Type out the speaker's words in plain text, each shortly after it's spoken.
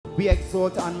We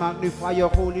exalt and magnify your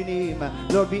holy name.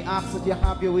 Lord, we ask that you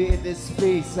have your way in this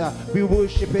place. We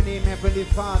worship your name, Heavenly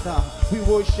Father. We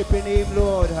worship your name,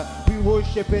 Lord. We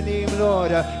worship your name, Lord.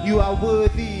 You are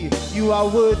worthy. You are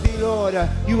worthy, Lord.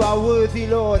 You are worthy,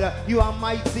 Lord. You are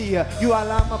mighty. You are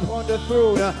Lamb upon the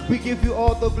throne. We give you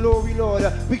all the glory, Lord.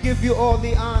 We give you all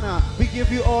the honor. We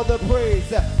give you all the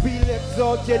praise. We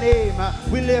exalt your name.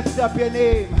 We lift up your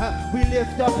name. We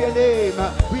lift up your name.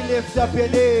 We lift up your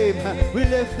name. We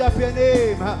lift up your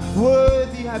name.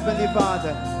 Worthy, Heavenly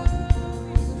Father.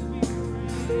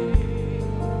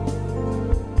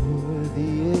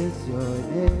 Worthy is your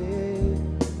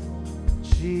name,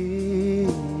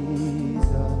 Jesus.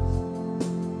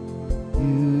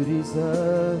 You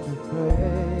deserve the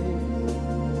praise.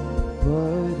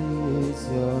 Worthy is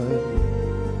your name.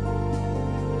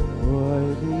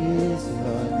 Worthy is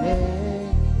your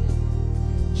name,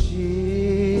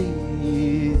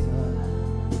 Jesus.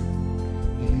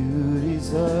 You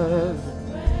deserve the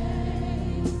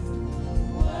praise.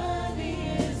 Worthy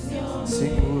is your name.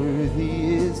 Sing worthy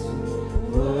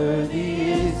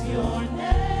is your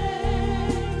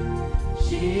name,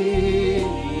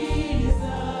 Jesus.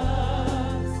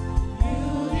 You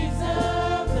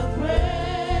deserve the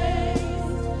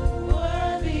praise.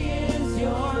 Worthy is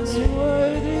your name. Sing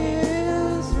worthy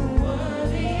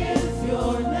is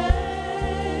your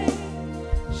name,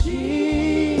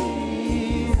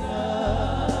 Jesus.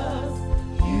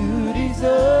 You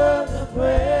deserve the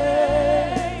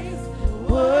praise.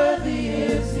 Worthy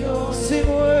is your name. Sing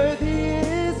worthy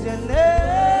is your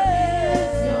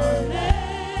name,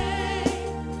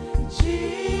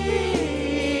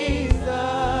 Jesus.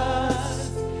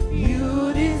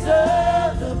 You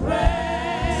deserve the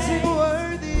praise. Sing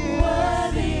worthy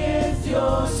is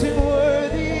your name. Sing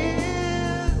worthy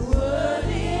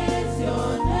is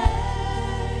your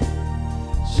name,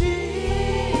 Jesus.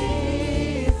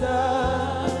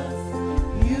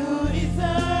 You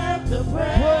deserve the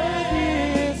praise. Worthy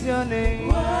is your name.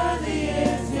 Worthy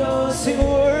is your name. Sing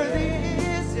worthy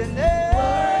is your name.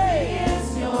 Worthy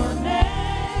is your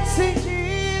name. Sing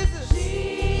Jesus.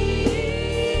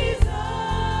 Jesus.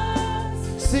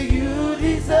 Sing you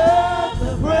deserve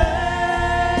the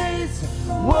praise.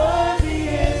 Worthy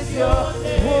is your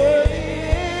name. Worthy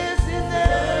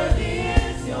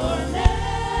is your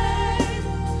name.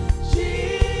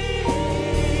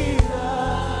 Jesus.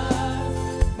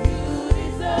 You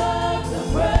deserve the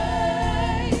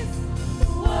praise.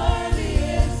 Worthy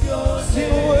is your name.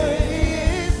 Sing worthy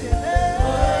is your name.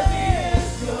 Worthy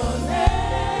is your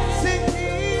name. Sing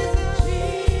Jesus.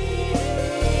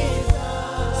 Jesus.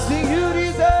 Sing you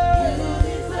deserve.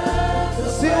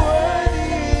 Sing worthy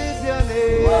is your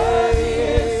name. Worthy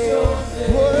is your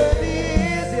name. Worthy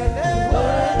is your name.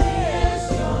 Worthy is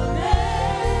your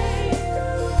name.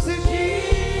 Sing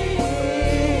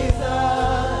Jesus.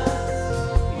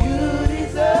 You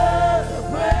deserve the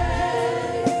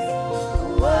praise.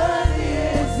 Worthy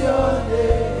is your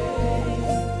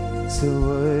name. So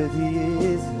worthy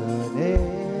is your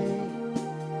name,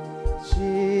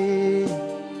 Jesus.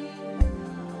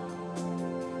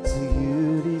 So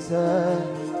you deserve.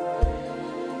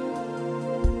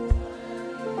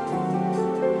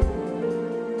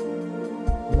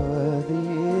 Worthy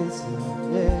is your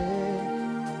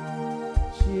name,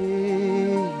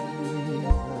 Jesus.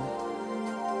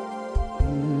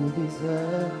 You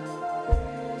deserve.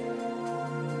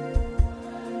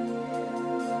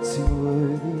 So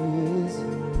worthy is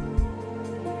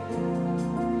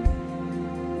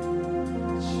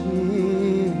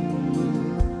Jesus.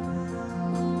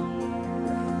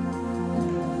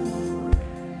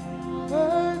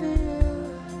 Worthy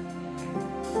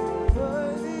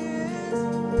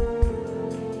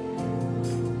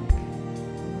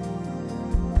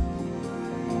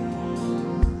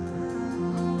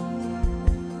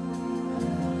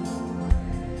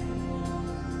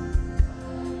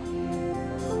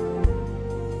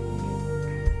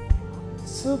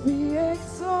So be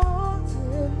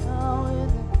exalted now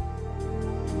and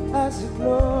as your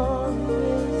glory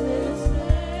is His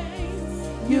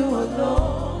name. You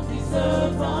alone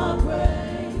deserve our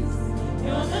praise.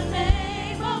 You're the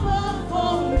name above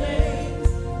all names.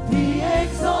 Be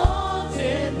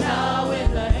exalted now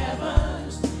in the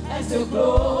heavens as your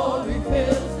glory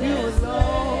fills this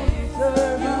place.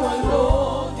 You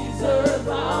alone deserve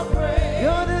our praise.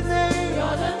 You're the name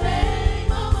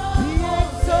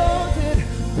above all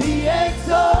names. Be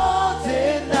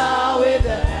exalted now in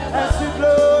the heavens as your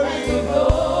glory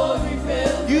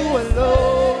fills. You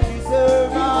alone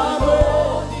deserve our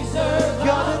praise.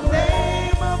 You're the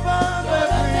name above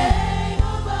every name.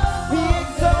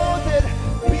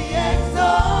 Be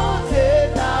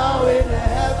exalted now in the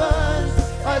heavens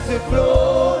as your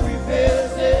glory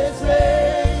fills this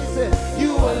place.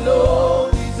 You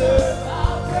alone deserve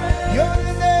our praise. You're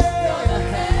the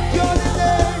name, you're the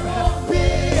name.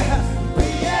 Be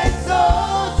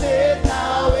exalted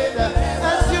now in the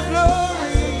as your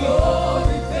glory.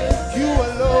 You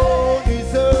alone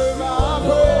deserve our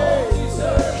praise.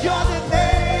 You're the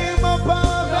name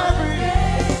above every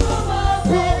name.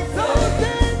 Be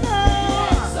exalted now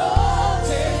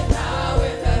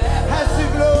in the as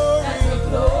your glory.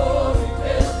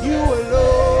 You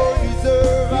alone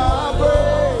deserve our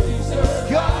praise.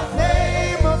 You're the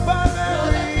name above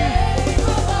every.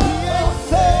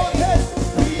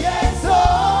 Be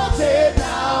exalted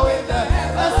now in the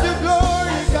as your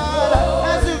glory, God,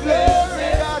 as your glory,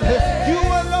 God. You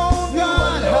alone,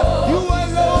 God, you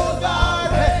alone, God.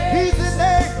 He's the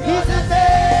name, he's the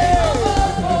name.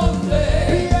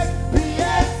 Be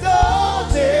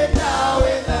exalted now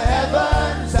in the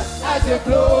heavens as your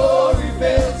glory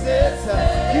fills this.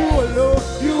 You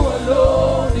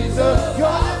alone deserve.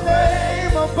 You're the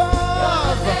name above.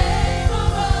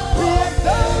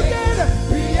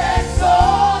 Be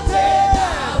exalted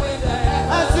now in the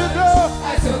heavens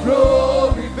as your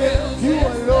glory fills. You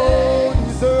alone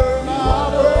deserve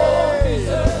our praise.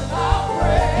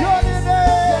 You're the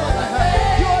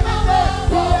name. You're the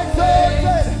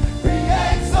name. Be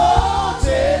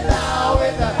exalted now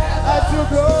in the as your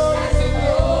glory.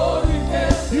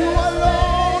 You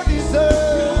alone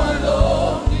deserve.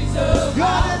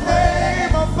 You're the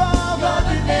name above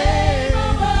every name.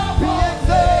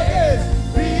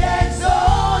 Be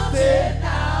exalted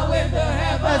Now in the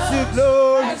heavens, as your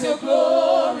glory. as your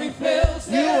glory fills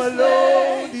You this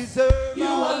alone place. deserve. You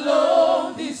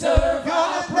alone deserve You're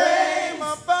our the name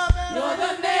praise. above You're every.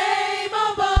 the name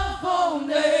above all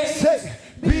names. Say,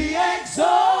 be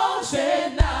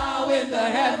Exalted now in the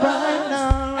heavens, Right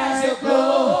now, as your right now.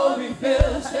 glory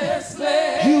fills this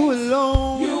place. You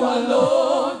alone. You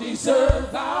alone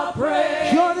deserve our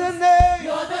praise. You're the name.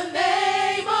 You're the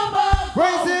name above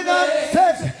Raise all it up. names.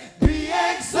 Say, be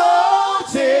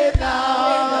exalted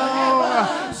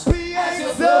now. Be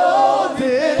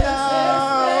exalted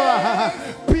now.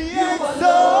 Be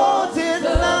exalted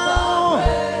now.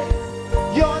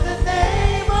 You're the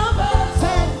name above.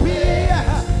 Say, be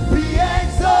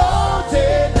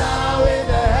exalted now in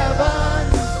the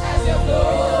heavens. As your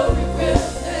glory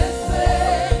fills this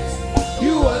place.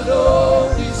 You alone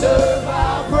deserve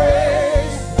our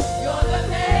praise. You're the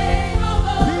name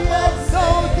above Be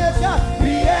exalted, God.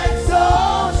 Be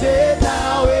exalted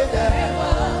now in the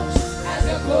heavens. As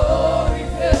your glory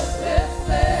fills this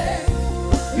place.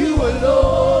 You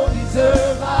alone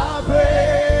deserve our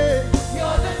praise.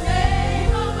 You're the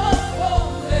name above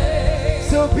all names.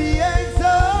 So be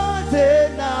exalted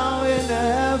now in the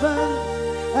heaven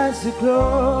as the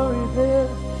glory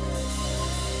fills.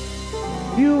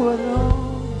 You alone.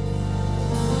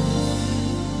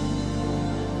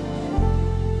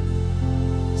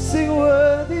 Sing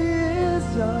worthy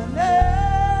is your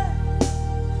name,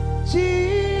 Jesus.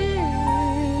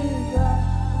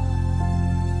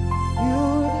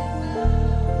 You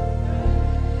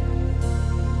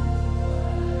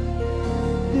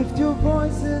lift your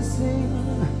voices, sing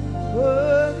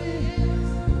worthy.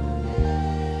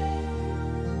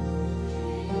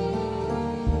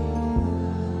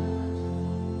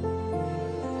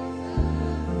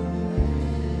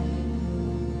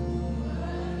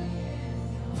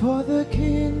 For the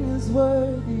King is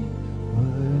worthy,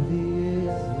 worthy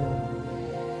is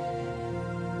your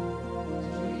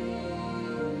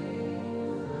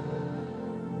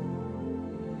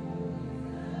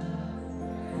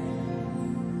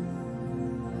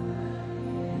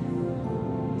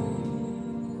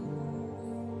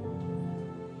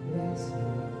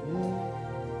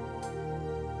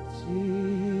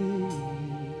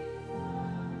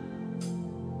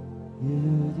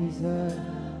You deserve.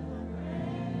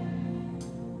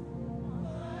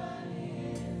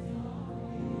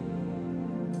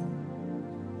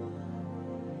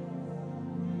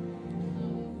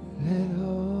 Let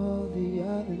all the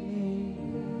other names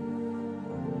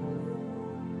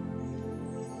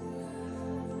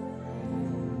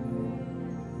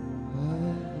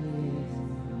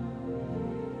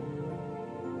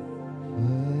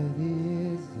worthy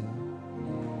is the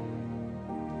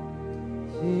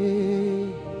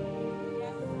Jesus.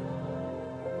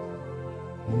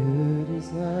 You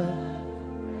deserve.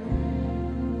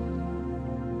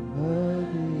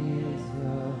 Worthy is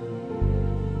your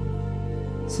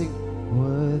name. Sing.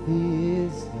 Worthy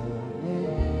is your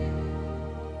name,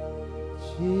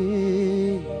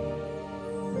 Jesus.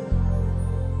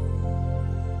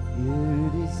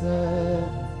 You deserve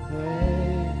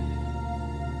praise.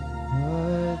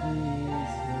 Worthy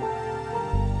is your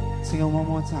Sing it one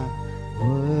more time.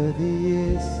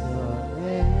 Worthy is your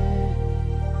name,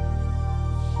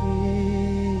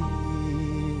 Jesus.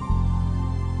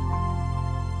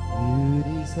 You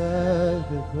deserve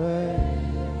the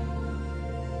praise.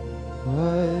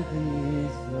 Worthy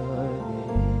is your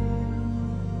name.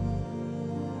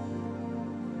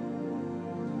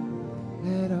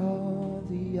 Let all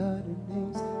the other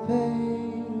names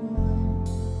fade away.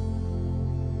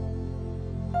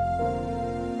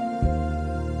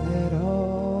 Let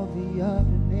all the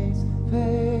other names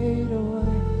fade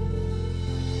away.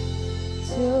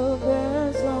 Till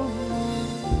there's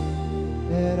only.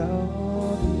 Let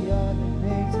all the other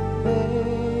names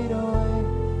fade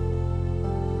away.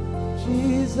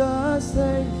 Jesus,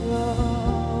 take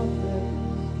your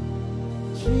place.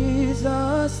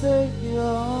 Jesus, take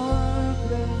your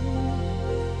place.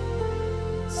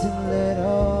 Sing, let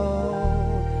all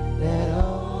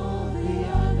the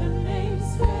other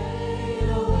names fade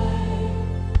away.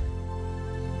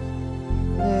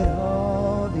 let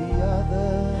all the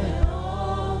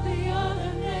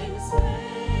other names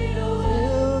fade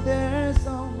away.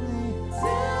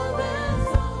 till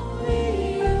there's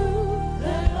only you.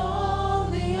 Let all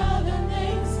the other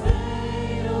names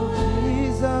fade away.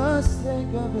 Jesus,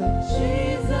 take your place.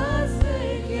 Jesus,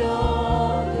 take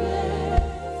your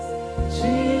place.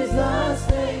 Jesus,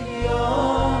 take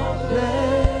your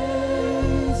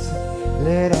place.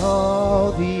 Let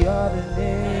all the other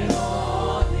names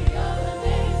All the other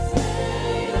names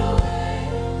fade away.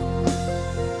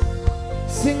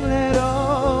 sing. Let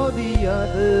all the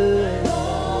other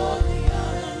All the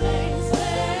other names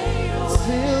fade away.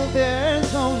 till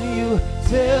there's only you.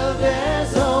 Till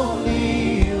there's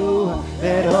only you.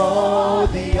 Let all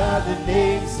the other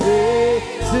names fade.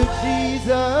 So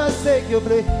Jesus, take your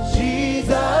place.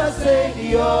 Jesus, take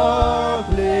your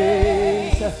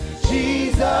place.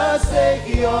 Jesus,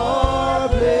 take your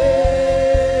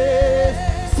place.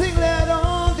 Sing, let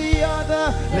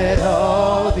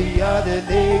all the other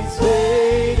names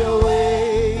fade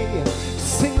away.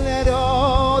 Sing, let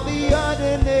all the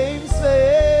other names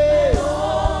fade.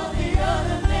 All the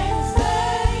other names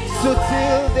fade So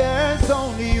till there's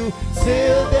only you,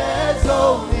 till there's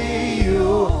only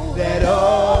you, let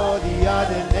all the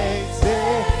other names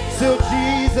fade. So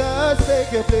Jesus,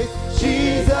 take your place.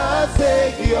 Jesus,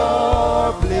 take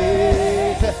your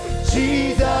place.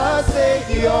 Jesus,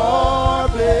 take your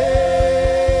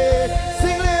place.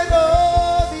 Sing, let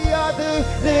all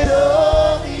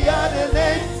the other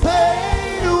names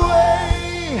fade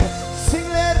away. Sing,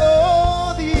 let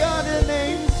all the other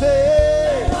names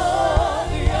fade. All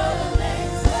the other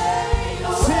names fade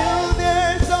away.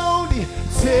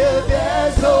 Till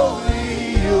there's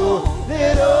only you.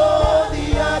 Let all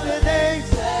the other names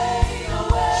Fade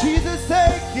away. Jesus,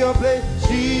 take your place.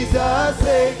 Jesus,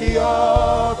 take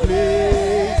your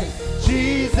place.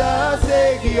 Jesus,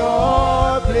 take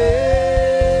your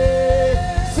place.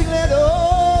 Sing, let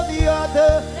all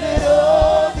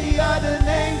the other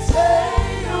names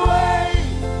fade away.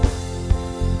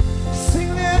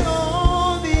 Sing, let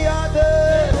all the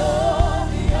other. All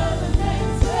the other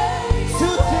names fade So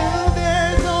till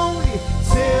there's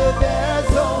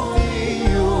only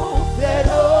you. Let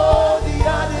all the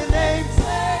other names.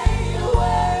 fade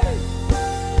away.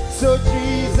 So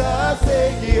Jesus,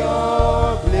 take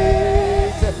your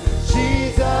place.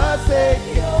 Jesus,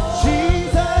 take your place.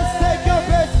 Jesus, take your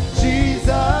place.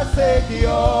 Jesus, take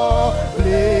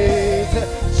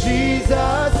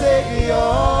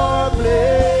your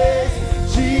place.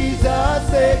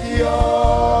 Jesus, take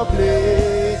your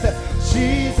place.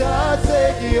 Jesus,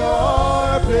 take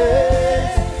your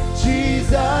place.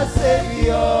 Jesus, take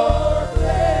your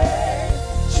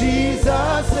place.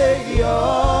 Jesus, take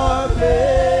your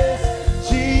place.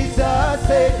 Jesus,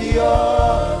 take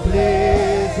your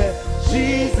place.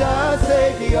 Jesus,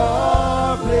 take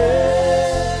your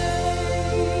place.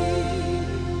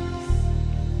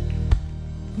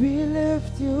 We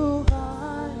lift you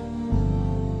high.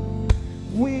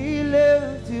 We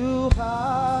lift you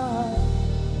high.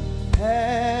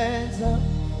 Hands up,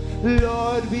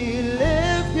 Lord, we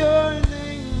lift your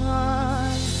name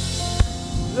high.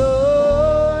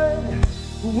 Lord,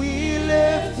 we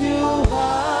lift you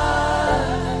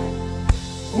high.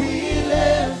 We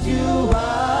lift you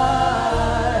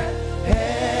high.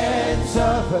 Hands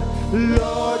up,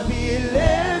 Lord, we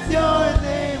lift your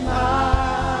name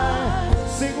high.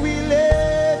 Sing, we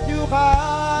lift you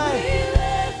high. We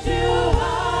lift you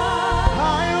high.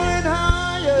 Higher and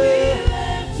higher. We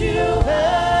lift you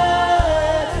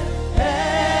high.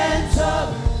 Hands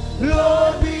up,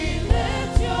 Lord, we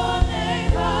Lift your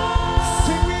name high.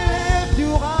 sing, we lift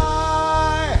you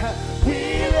high. We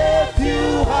lift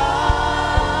you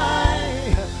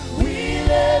high. We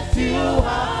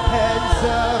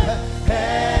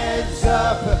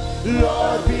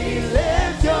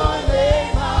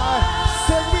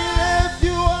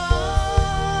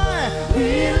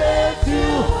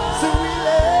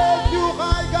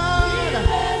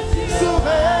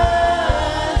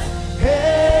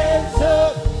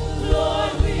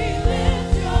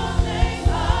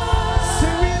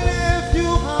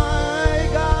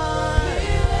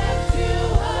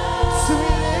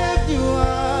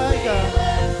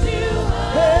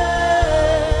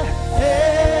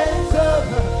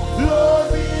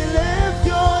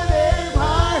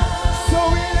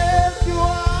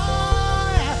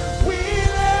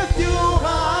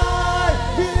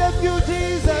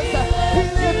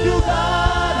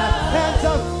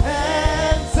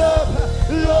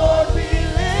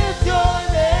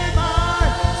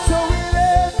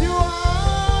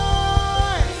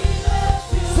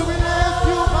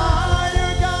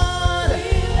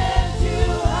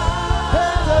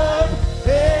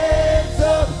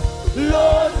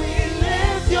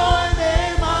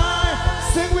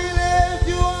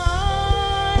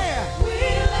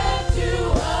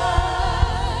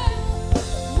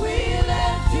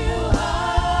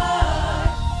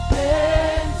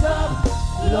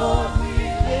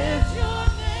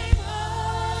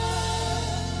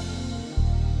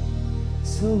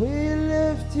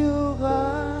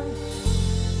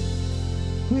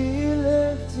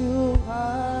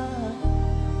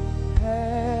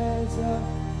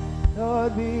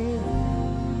Lord,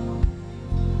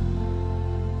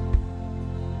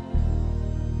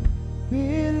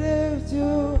 we lift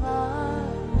you high.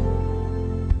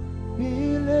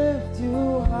 We lift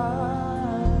you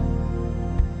high.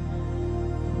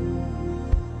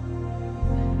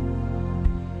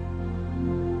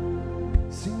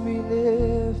 Sing, we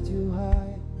lift you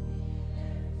high.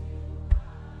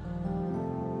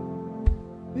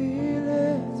 We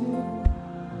lift you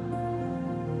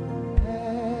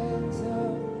hands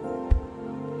up.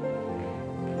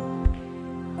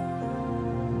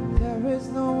 There is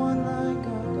no one like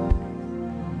our God.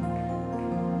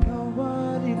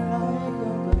 Nobody like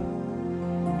our God.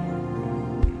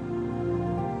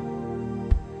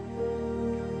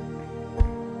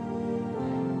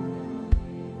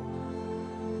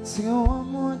 Sing it one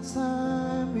more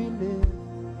time, we live.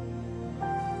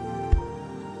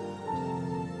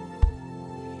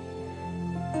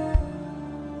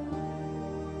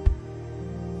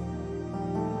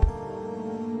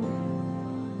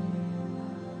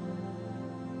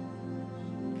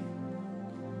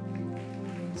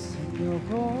 Sing, you're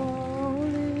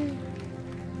holy,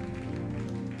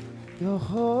 you're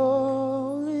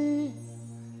holy.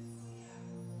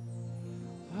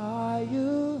 Are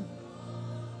you?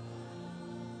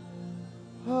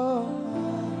 Oh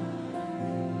my,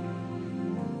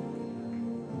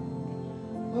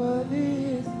 worthy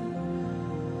is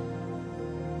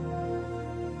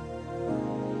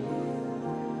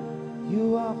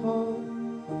you are holy.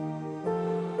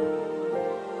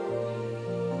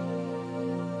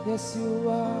 Yes, you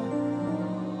are.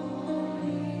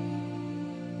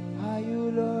 Are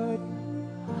you Lord?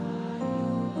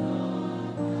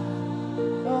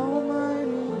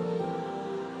 Almighty.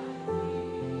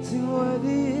 Sing,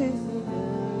 worthy is the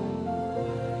Lamb.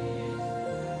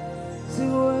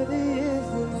 Sing, worthy is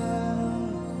the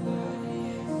Lamb.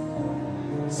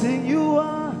 Sing, you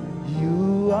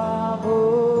are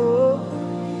holy.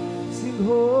 Sing,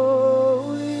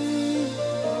 holy.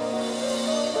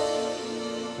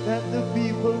 Let the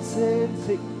people say and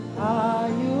sing, are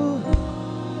you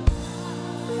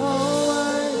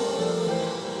almighty?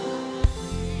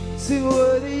 Sing,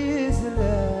 worthy is the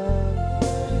Lamb.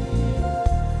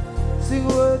 Sing,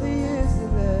 worthy is the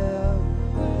Lamb.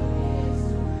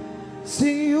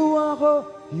 Sing, you are holy.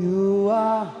 You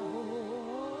are.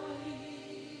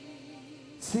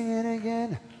 Sing it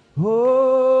again.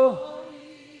 Oh,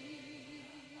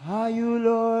 are you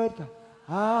Lord?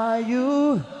 Are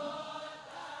you?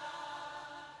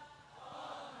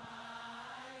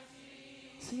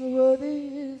 Sing, worthy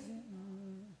is the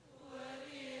Lamb.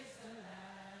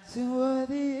 Sing,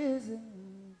 worthy is the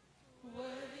Lamb.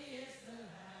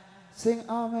 Sing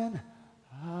amen.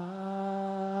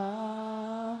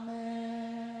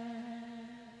 Amen.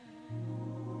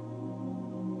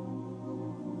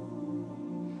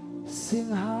 Sing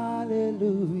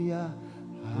hallelujah.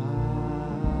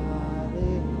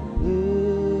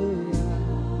 Hallelujah.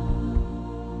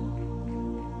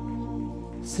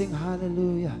 Sing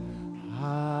hallelujah.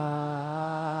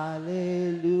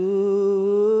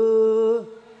 Hallelujah.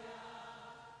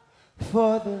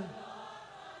 For the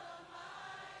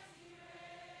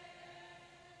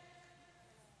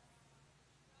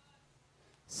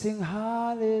sing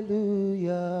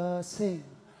hallelujah, sing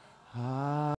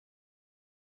hallelujah,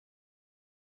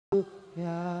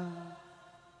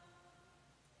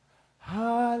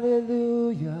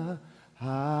 hallelujah,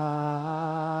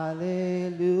 hallelujah,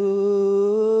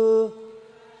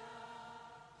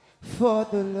 for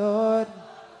the Lord.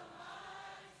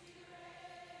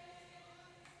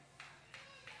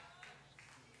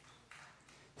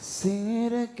 Sing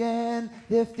it again,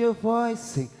 lift your voice,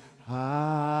 sing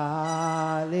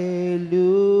hallelujah.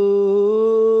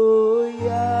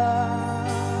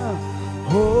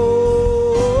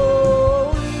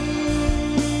 Holy,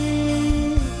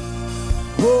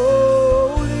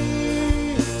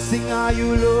 holy. Sing, are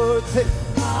you Lord? Sing,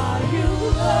 Are you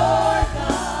Lord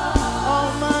God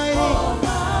Almighty.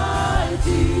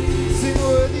 Almighty? Sing,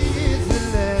 worthy is the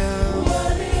Lamb.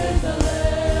 Worthy is the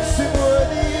Lamb. Sing,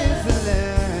 worthy is the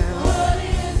Lamb.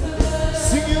 Worthy is the Lamb.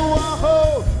 Sing, you are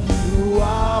holy. You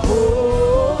are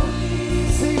holy.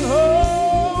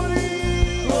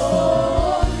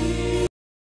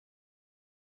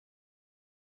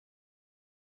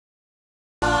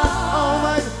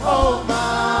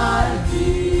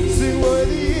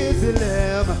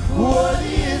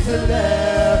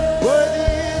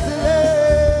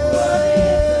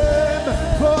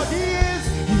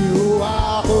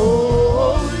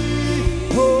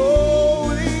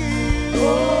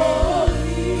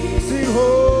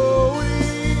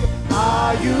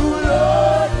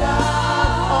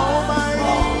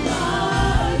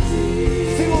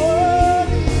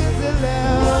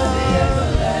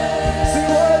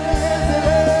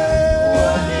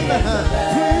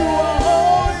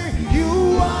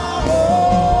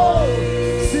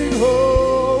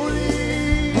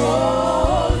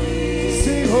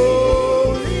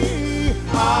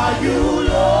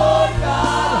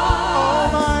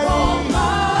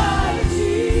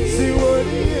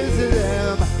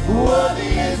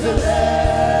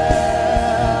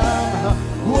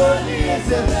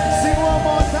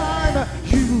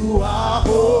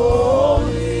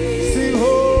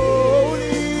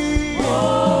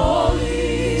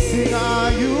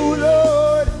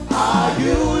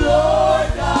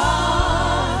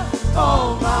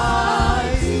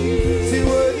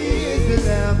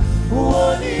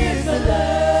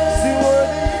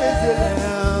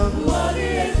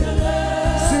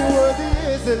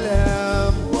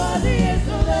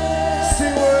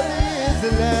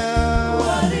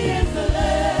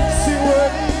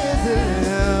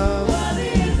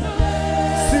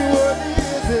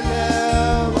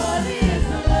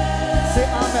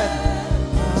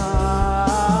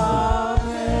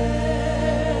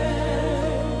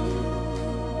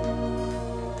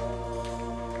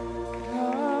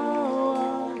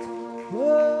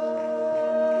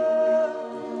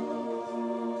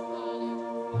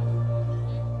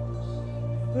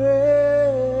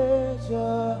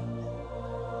 greater.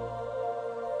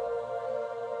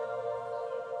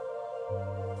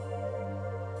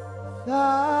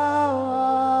 Thou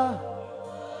art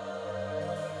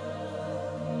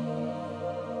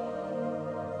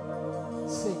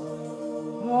sing.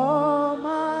 Oh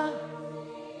my,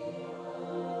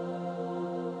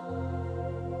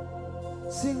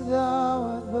 sing thou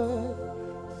art worthy.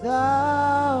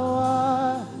 Thou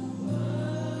art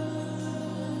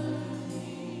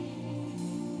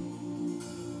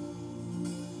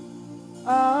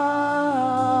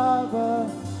Abba.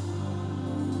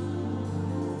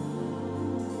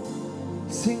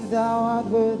 Sing thou art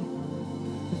worthy.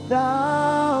 Thou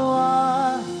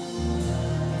art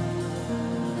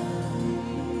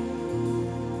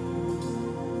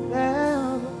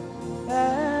Lamb,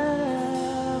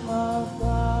 Lamb of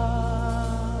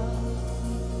God.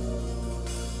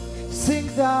 Sing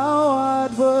thou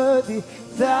art worthy.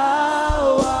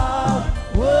 Thou art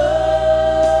worthy.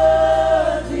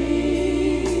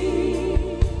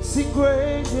 Sing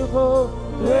great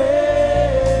Jehovah,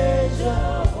 great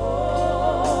Jehovah.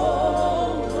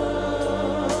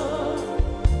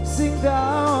 Sing thou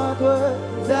art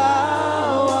worthy.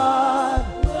 Thou art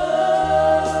worthy.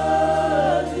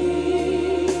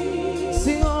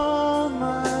 Sing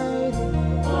almighty,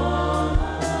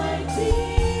 Almighty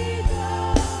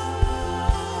God.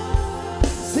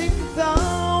 sing thou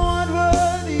art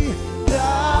worthy.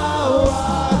 Thou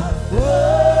art worthy.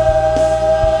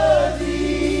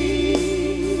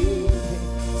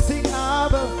 Sing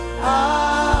Abba,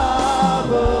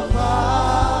 Abba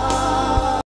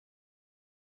Father.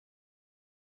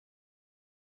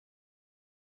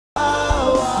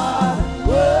 Thou art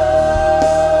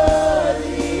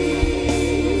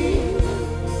worthy.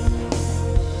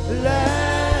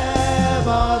 Lamb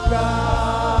of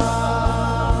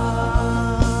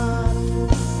God.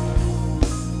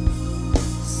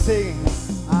 Sing,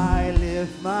 I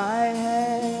lift my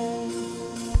hand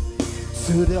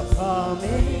to the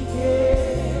coming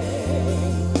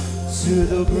King, to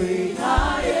the great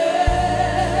I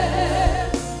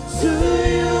am. To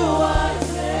you I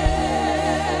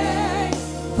sing,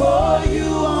 for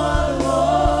you are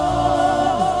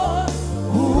Lord,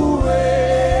 who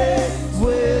reigns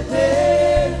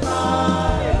within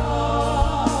my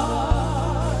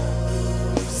heart.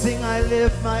 Sing, I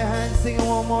lift my hand. Sing it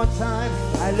one more time.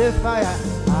 I lift my hand.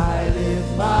 I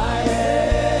lift my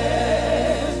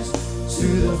hands to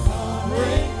the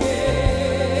coming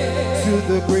King, to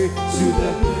the great, to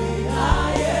the great I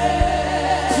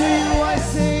am. To you I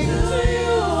sing, To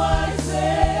you I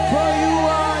say, for you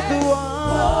are the for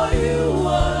one you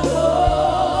are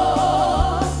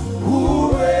Lord. who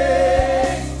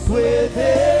reigns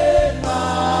within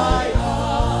my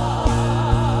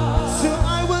heart. So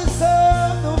I will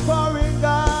serve no foreign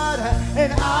God,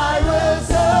 and I will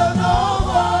serve no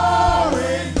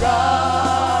foreign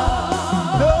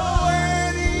God, no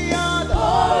any other.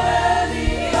 Or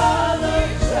any other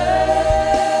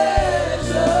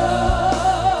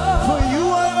treasure. For you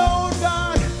alone,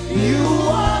 God, you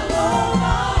Alone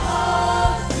my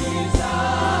heart's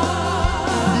desire.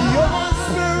 your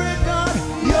spirit, God,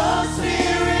 your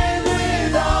spirit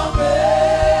without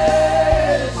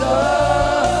measure.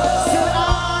 So I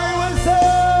will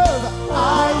serve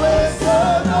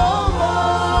no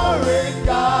foreign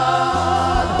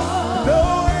God, no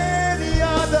any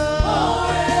other.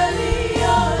 Or any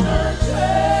other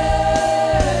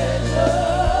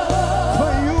treasure.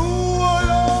 For you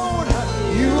alone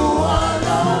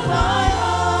my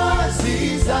heart's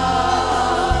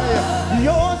desire.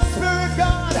 Your spirit,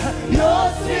 God, your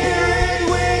spirit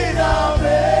without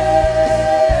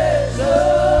measure.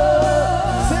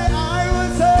 Say, I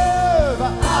will serve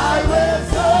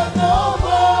no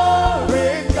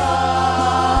foreign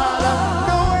God,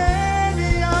 no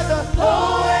any other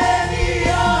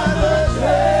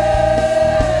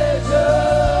treasure.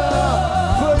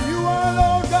 For you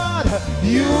alone, God,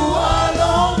 you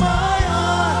alone my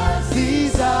heart's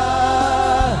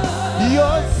desire.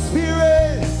 Your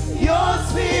spirit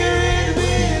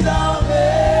without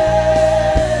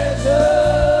measure.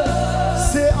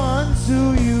 Say, unto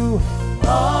you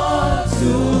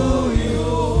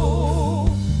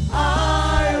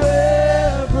I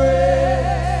will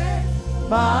bring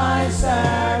my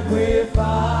sacrifice.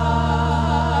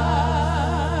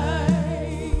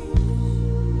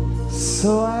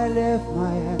 So I lift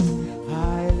my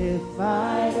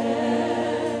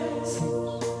hands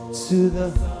to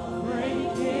the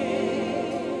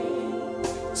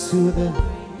to the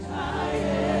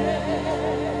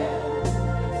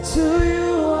to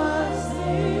you I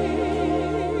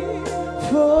sing,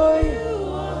 for you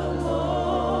are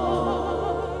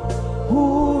Lord,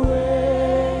 who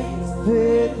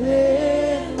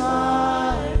within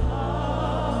my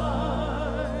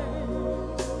heart.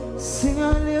 Sing,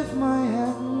 I lift my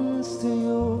hands to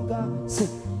you, God. Sing,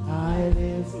 I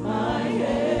lift my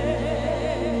hands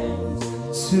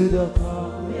to the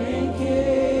coming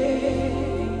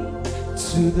King,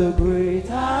 to the great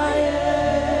I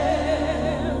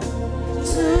am.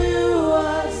 To you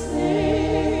I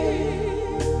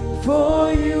sing,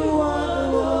 for you are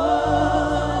the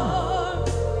one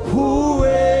who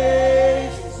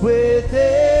reigns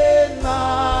within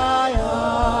my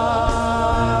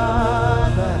heart.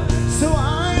 So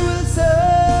I will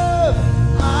serve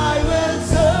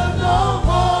no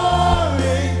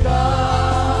foreign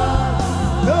God,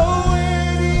 no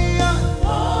any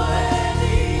other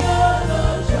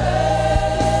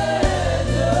treasure.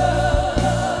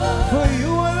 For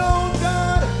you alone,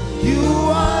 God, you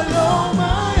alone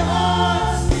my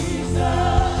heart's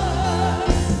desire.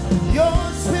 Your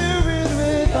spirit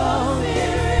without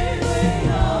measure.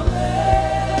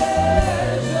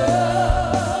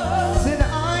 Said I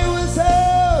will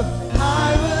serve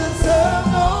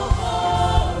no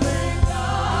foreign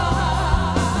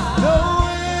God, no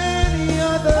any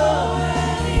other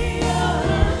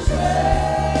treasure.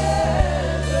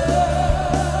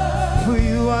 For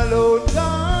you alone,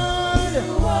 God,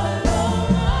 you alone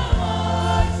my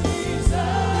heart's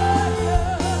desire.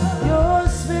 Your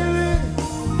spirit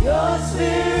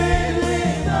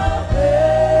without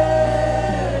measure.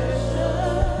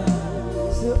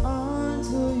 So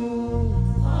unto you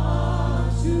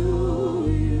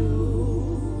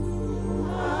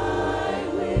I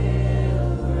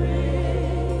will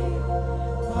bring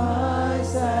my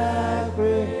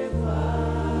sacrifice.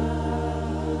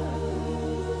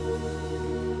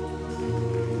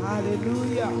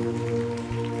 Hallelujah.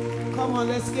 Come on,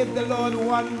 let's give the Lord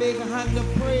one big hand of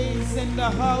praise in the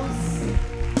house.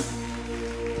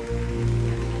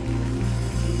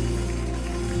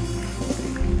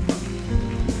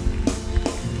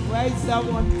 Raise that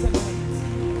one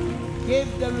tonight. Give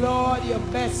the Lord your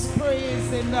best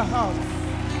praise in the house.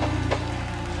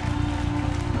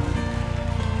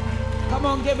 Come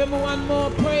on, give him one more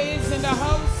praise in the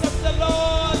house of the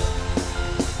Lord.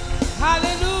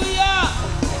 Hallelujah.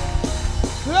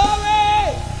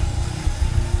 Glory.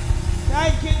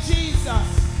 Thank you, Jesus.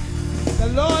 The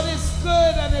Lord is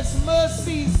good and his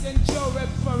mercies endure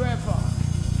forever.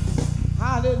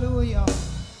 Hallelujah.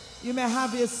 You may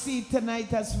have your seat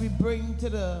tonight as we bring to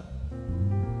the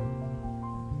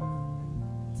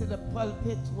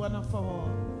pulpit one of our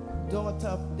daughter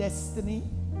of destiny.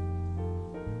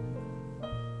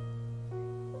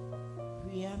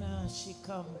 Brianna, she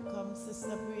come. Come,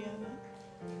 Sister Brianna.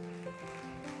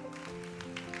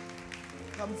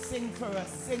 Come sing for us.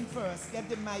 Sing for us. Get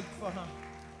the mic for her.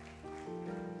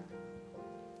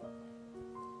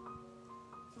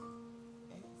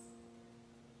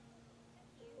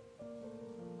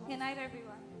 Good night,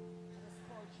 everyone.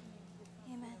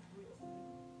 Amen.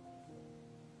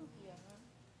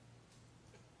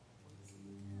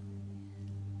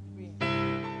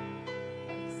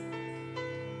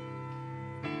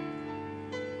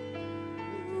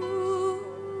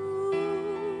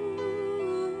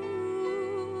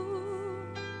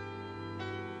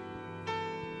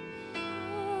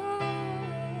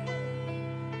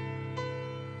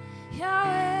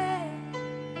 Yahweh,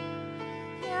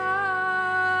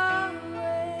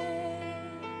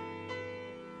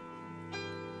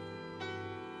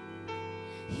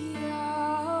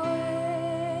 Yahweh,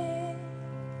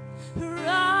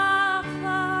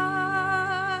 Rapha,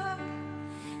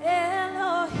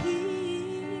 Elohim,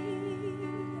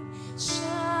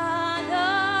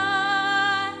 Shaddai,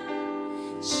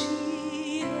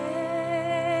 Jireh,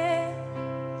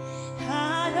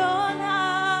 Adonai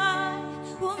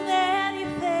will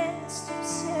manifest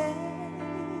himself.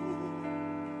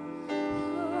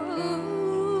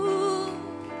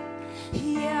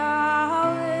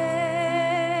 Yahweh,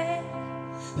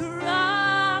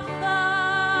 Rapha,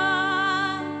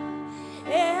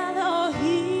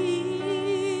 Elohim,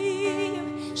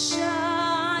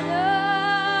 Shaddai,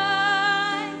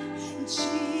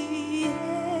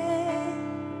 Jireh,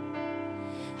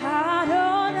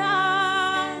 Adonai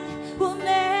will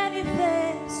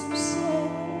manifest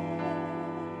himself.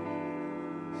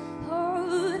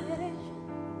 Oh,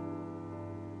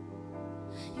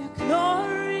 your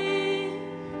glory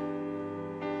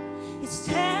is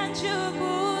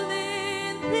tangible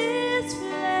in this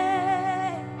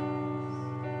place.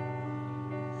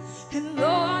 And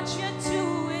Lord, you're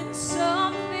doing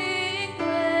something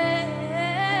great.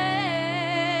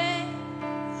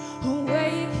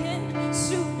 Awaken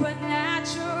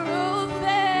supernatural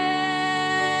faith.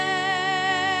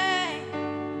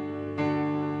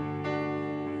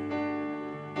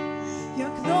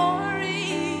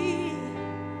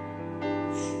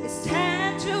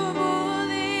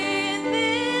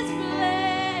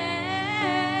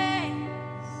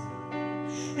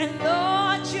 And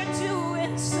Lord, you're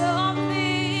doing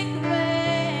something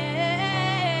great.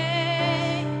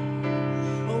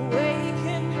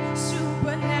 Awaken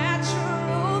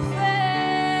supernatural faith.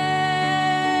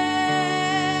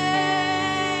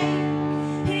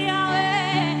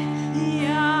 Yahweh,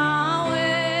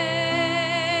 Yahweh,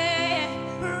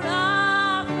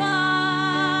 Rapha,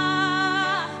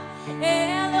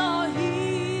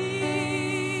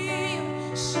 Elohim,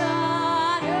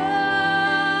 Shaddai,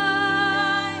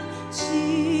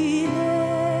 Jireh,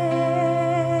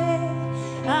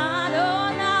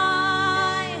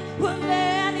 Adonai will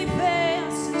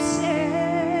manifest himself.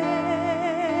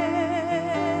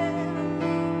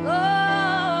 Oh,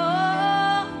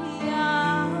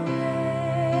 Yahweh,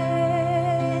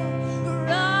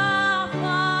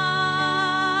 Rapha,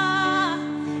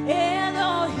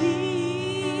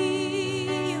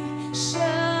 Elohim,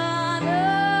 Shaddai,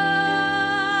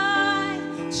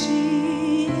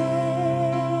 Jireh,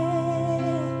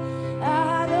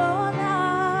 Adonai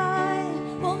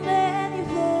will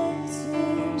manifest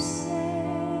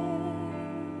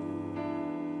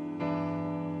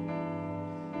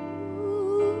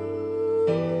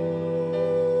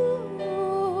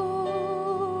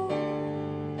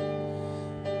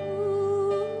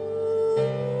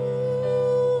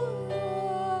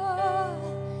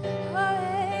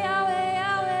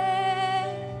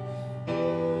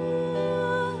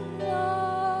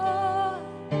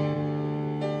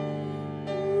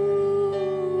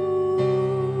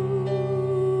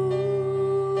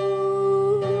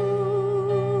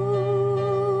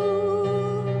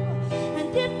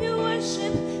And if you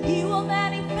worship, he will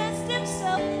manifest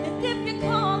himself. And if you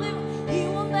call him, he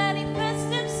will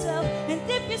manifest himself. And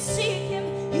if you seek him,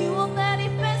 he will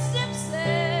manifest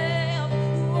himself.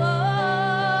 Whoa.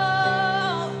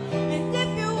 And if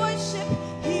you worship,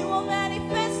 he will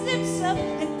manifest himself.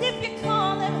 And if you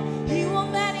call him, he will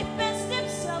manifest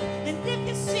himself. And if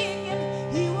you seek him,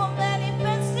 he will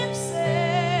manifest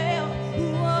himself.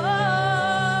 Whoa.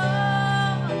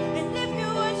 And if you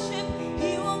worship,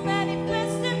 he will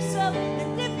manifest himself.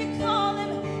 And if you call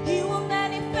him, he will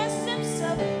manifest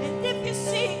himself. And if you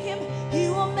seek him, he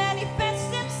will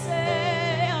manifest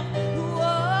himself.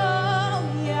 Whoa,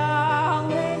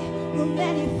 Yahweh will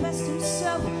manifest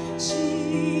himself.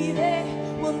 Jireh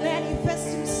will manifest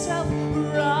himself.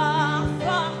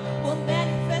 Rapha will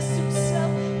manifest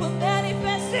himself. Will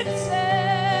manifest himself.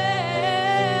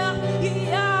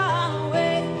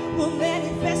 Yahweh will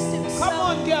manifest himself. Come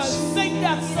on, girls, sing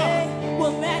that song.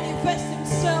 Will manifest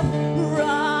himself.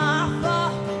 Rapha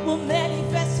will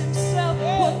manifest himself.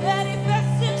 Will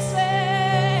manifest himself.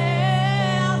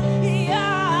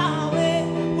 Yahweh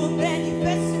will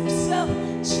manifest himself.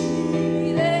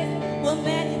 Jireh will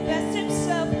manifest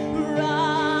himself.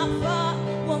 Rapha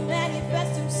will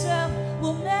manifest himself.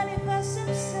 Will manifest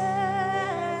himself.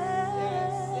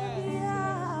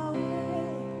 Yahweh,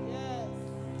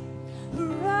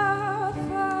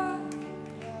 Rapha,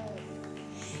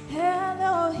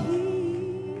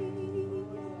 Elohim,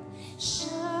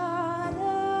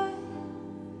 Shaddai,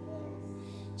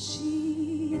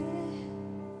 Jireh,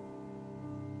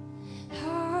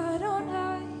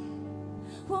 Adonai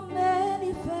will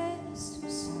manifest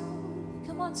himself.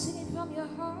 Come on, sing it from your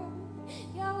heart.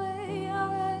 Yahweh,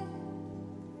 Yahweh,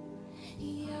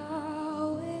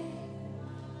 Yahweh,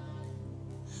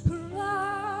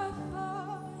 Rapha,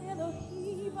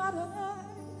 Elohim, Adonai,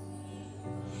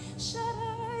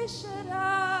 Shaddai,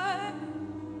 Shaddai.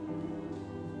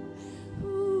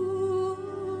 Ooh,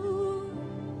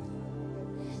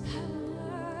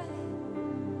 Adonai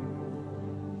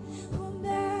will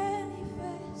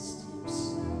manifest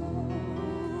himself.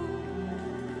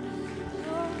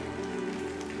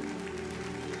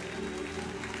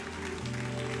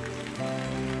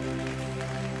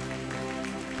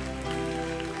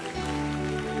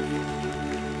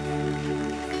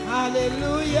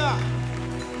 Hallelujah.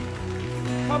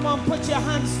 Come on, put your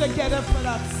hands together for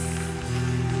us.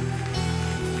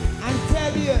 And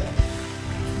tell you,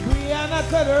 Brianna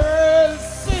could really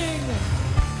sing.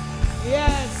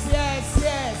 Yes, yes,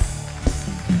 yes.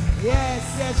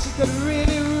 Yes, yes, she could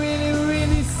really, really,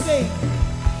 really sing.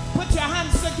 Put your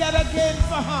hands together again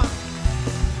for her.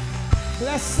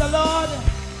 Bless the Lord.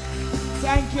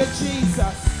 Thank you,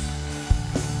 Jesus.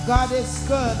 God is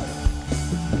good.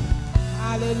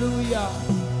 Hallelujah.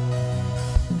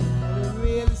 The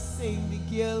real sing, the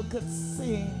girl could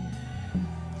sing.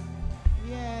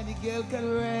 Yeah, the girl could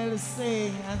really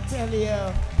sing. I tell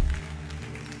you,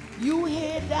 you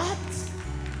hear that?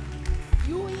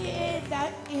 You hear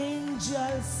that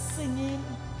angel singing?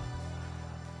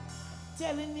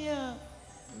 Telling you,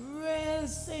 real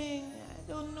sing.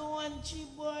 I don't know, Auntie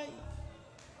boy.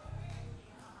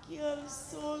 You're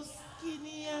so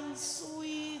skinny and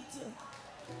sweet.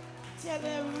 Tell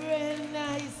them real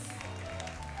nice.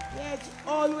 Yeah,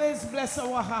 always bless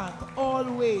our heart.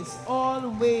 Always,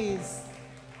 always,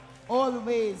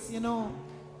 always, you know.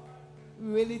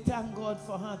 We really thank God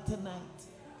for her tonight.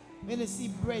 When you see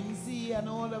Brenzy and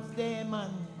all of them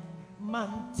and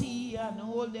Manti and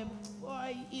all them,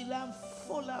 boy, Elam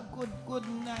full of good,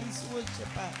 nice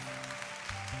worshipers.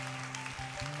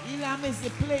 Elam is the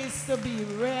place to be,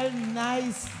 real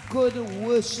nice, good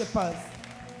worshipers.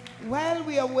 While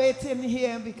we are waiting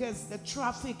here, because the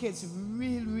traffic is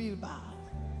real bad,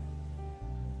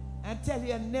 I tell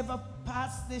you, I never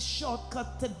pass this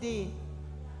shortcut today.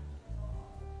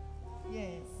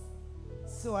 Yes.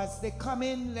 So as they come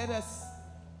in, let us,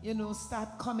 you know,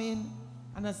 start coming.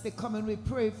 And as they come in, we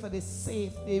pray for the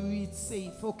safe. They reach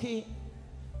safe, okay?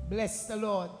 Bless the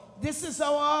Lord. This is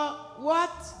our,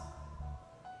 what?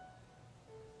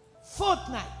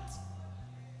 Fortnight.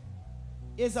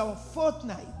 Is our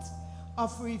fortnight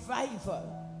of revival.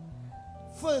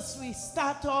 First, we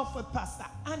start off with Pastor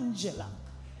Angela.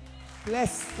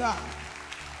 Bless God.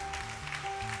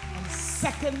 And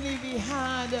secondly, we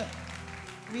had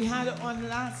on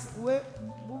last, what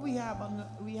we have on,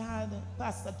 we had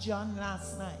Pastor John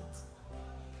last night.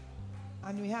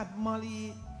 And we had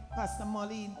Molly, Pastor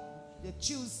Molly the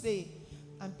Tuesday,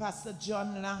 and Pastor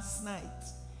John last night.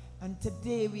 And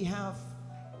today we have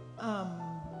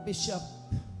Bishop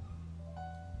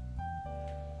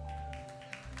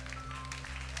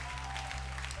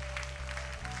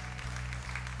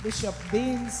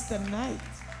Baines tonight.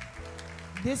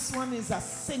 This one is a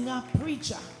singer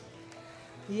preacher.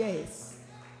 Yes.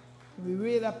 We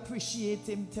really appreciate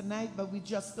him tonight, but we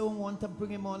just don't want to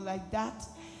bring him on like that.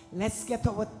 Let's get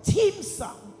our theme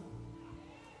song.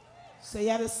 So you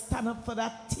have to stand up for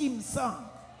that theme song.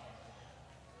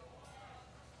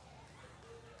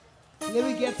 Let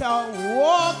me get our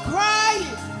war cry.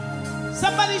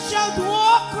 Somebody shout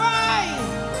war cry.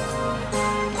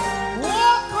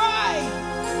 War cry.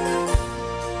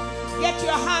 Get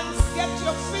your hands, get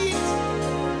your feet.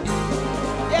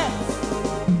 Yes.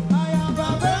 I have a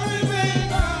very big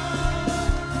God.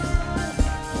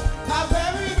 A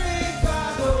very big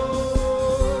God.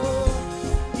 Oh,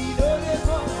 He don't let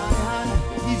go of my hand.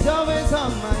 He's always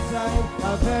on my side. A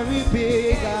very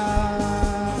big God.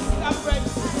 Stop, friends.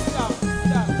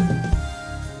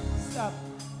 Stop.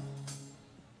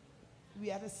 We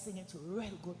had to sing it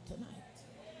real good tonight.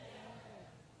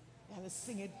 We had to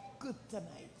sing it good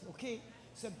tonight, okay?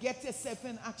 So get yourself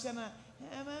in action.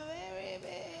 I'm a very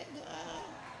big God.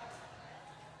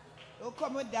 Don't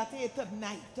come with that here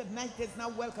tonight. Tonight is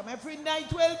not welcome. Every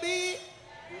night will be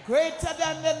greater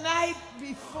than the night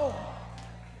before.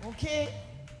 Okay?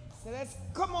 So let's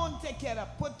come on, take care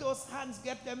of. Put those hands,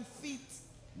 get them feet.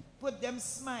 Put them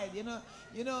smile. You know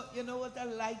what I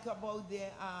like about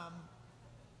the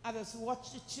I just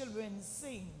watch the children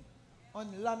sing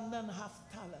on London Have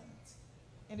Talent.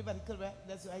 Anybody correct?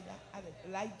 That's right. I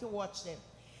like to watch them.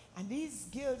 And these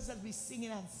girls that be singing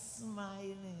and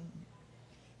smiling.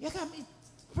 You can be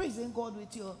praising God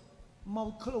with your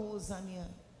mouth closed and your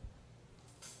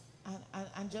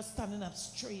and just standing up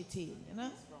straight here, you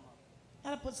know?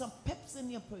 And put some peps in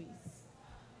your praise.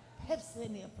 Peps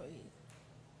in your praise.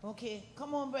 Okay,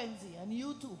 come on, Brenzy, and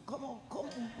you too. Come on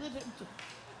with him too.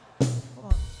 Come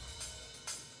on.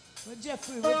 With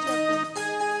Jeffrey, with Jeffrey.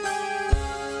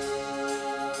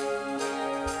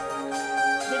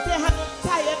 If they have no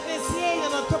tiredness here, you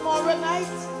know, tomorrow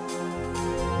night,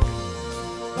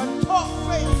 but talk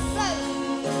for yourself.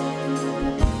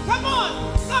 Come on,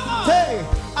 come on. Hey,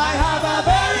 I have a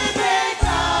very big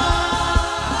God.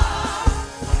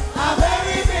 A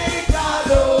very big God,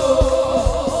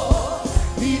 oh.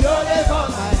 He don't live on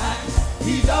my hand.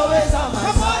 He's always on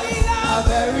my side. A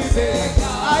very big God.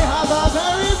 I have a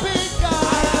very big God.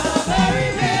 I have a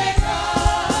very big God.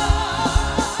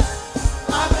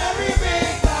 A very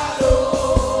big God,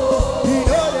 oh.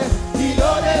 He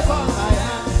don't live on my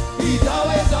hand. He's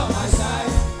always on my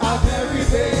side. A very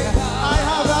big God. I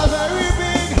have a very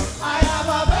big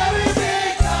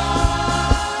God.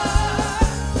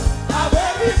 A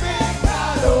very big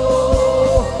God,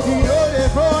 oh. He don't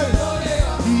live on.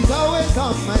 He's always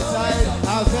on my side.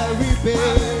 A very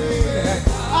big.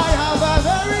 I have a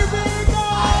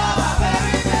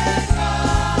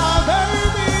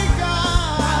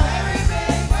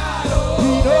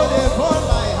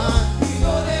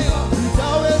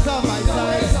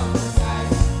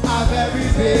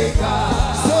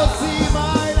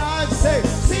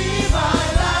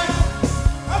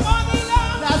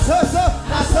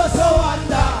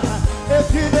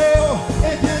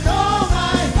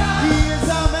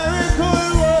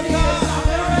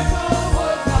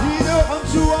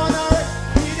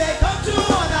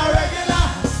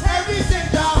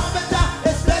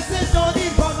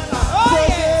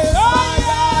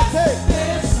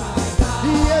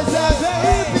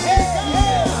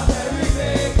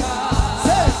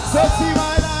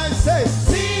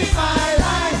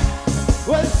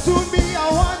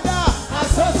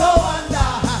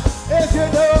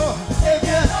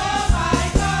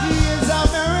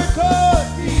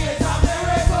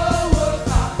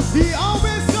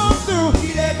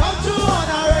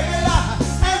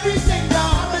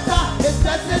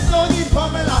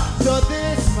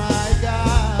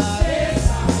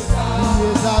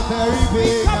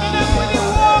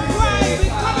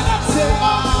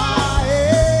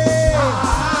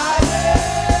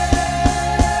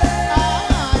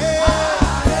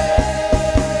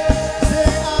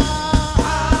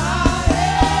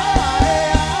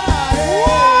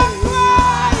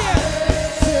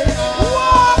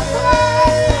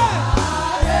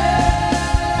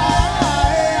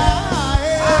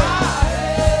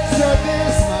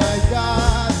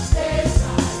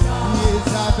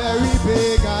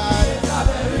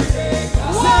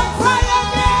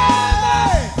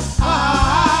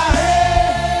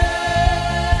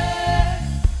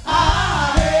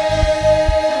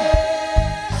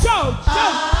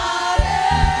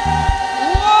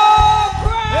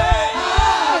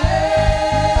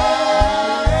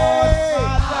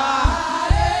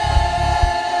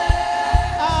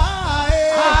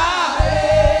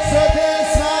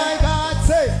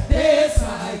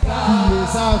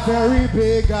very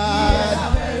big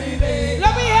God.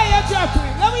 Let me hear you, Jeffrey.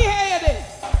 Let me hear you this.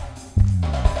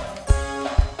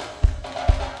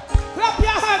 Clap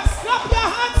your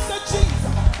hands to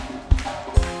Jesus.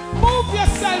 Move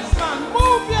yourself, man.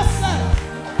 Move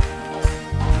yourself.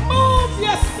 Move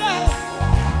yourself.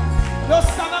 Don't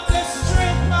stand up there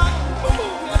straight, man.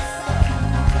 Move yourself.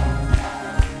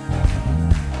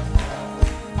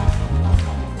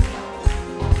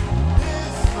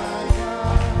 This my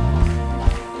God.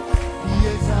 He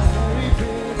is a very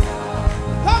big God.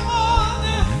 Come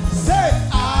on. Say,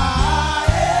 I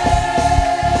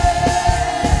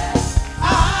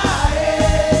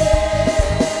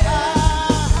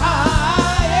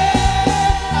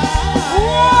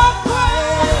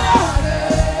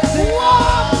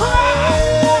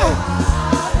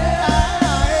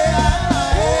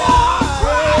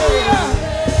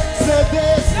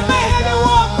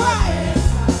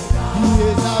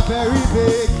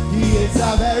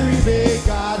a very big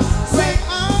God. Sing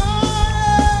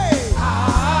I.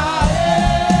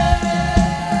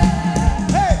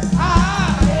 Hey.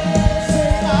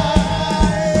 Sing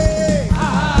I.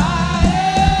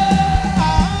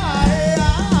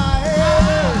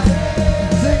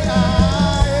 Sing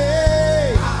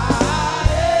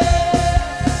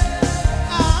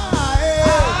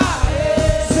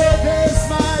Say this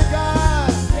my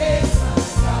God.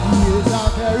 He is a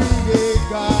very big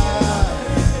God.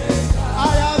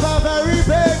 I have a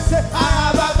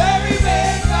very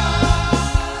big God.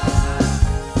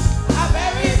 A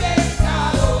very big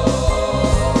God.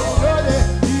 Oh.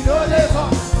 You know the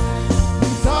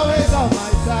He's always on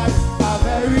my side. A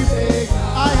very big.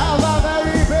 I have a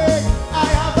very big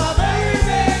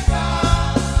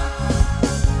God.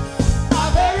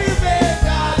 A very big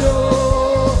God.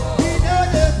 Oh. You know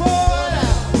the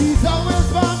He's always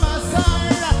by my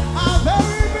side. A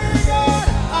very big God.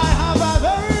 I have a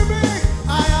very big.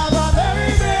 I have a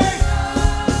very big.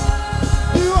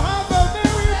 You have a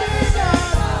very big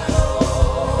God.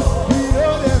 You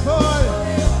know the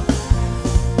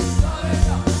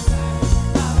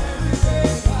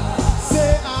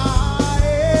Say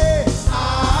I.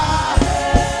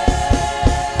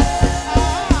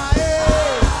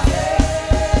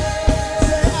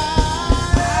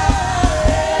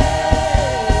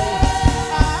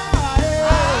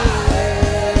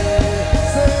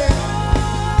 Say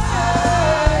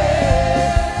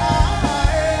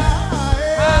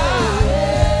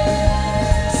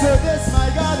So this my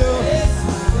God, oh,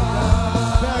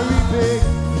 very big.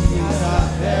 He's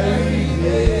a very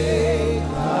big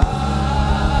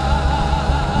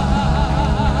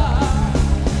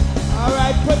All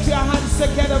right, put your hands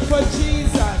together for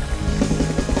Jesus.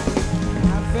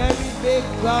 A very big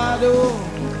God,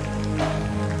 oh.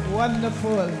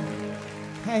 Wonderful.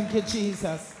 Thank you,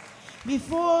 Jesus.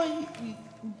 Before you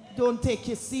don't take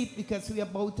your seat because we're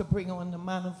about to bring on the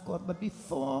man of God, but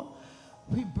before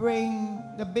we bring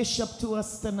the bishop to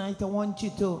us tonight, I want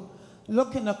you to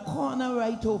look in the corner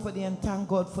right over there and thank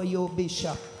God for your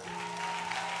bishop.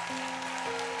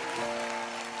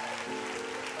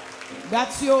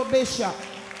 That's your bishop.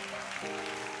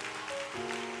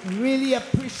 Really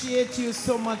appreciate you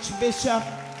so much, Bishop.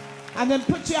 And then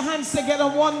put your hands together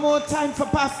one more time for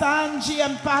Pastor Angie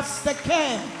and Pastor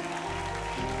Ken.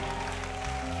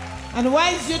 And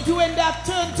while you're doing that,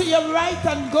 turn to your right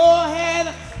and go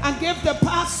ahead and give the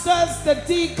pastors, the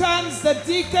deacons, the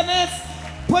deaconess,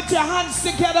 put your hands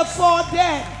together for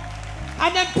them.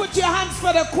 And then put your hands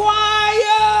for the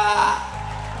choir.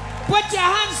 Put your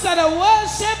hands for the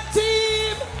worship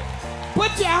team.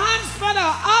 Put your hands for the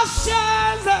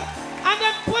ushers. And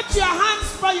then put your hands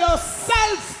for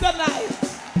yourself tonight.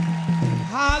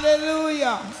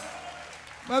 Hallelujah.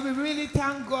 But we really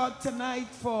thank God tonight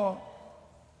for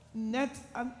next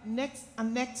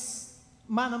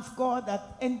man of God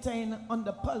that entering on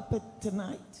the pulpit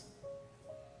tonight.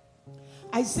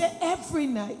 I say every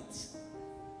night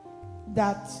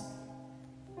that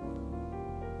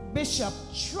Bishop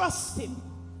trusts him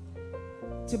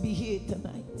to be here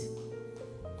tonight.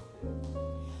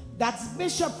 That's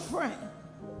Bishop friend.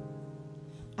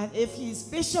 And if he's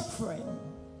Bishop friend,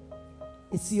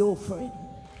 it's your friend.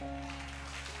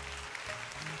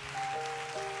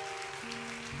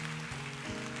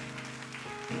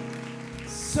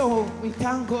 So we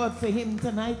thank God for him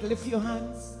tonight. Lift your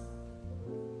hands.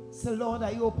 Say, Lord,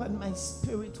 I open my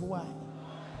spirit wide.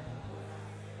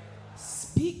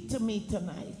 Speak to me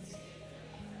tonight.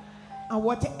 And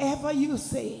whatever you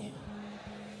say,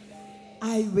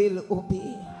 I will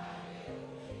obey.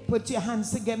 Put your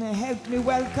hands together and help me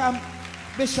welcome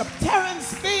Bishop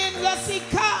Terrence Bean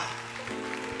Lassika.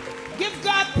 Give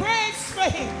God praise for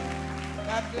him.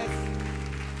 God bless you.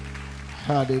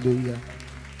 Hallelujah.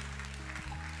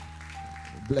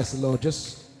 Bless the Lord.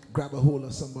 Just grab a hold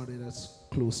of somebody that's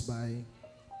close by.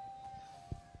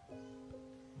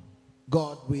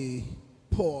 God, we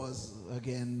pause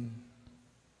again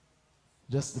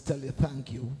just to tell you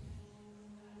thank you.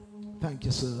 Thank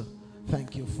you, sir.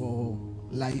 Thank you for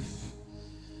life.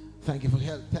 Thank you for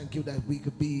health. Thank you that we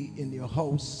could be in your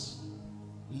house,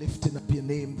 lifting up your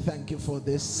name. Thank you for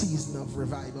this season of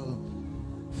revival.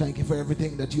 Thank you for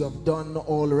everything that you have done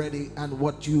already and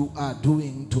what you are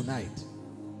doing tonight.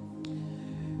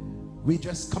 We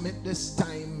just commit this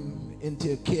time into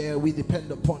your care. We depend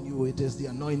upon you. It is the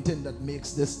anointing that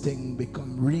makes this thing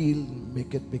become real,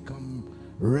 make it become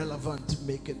relevant,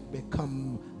 make it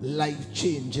become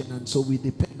life-changing. And so we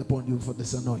depend upon you for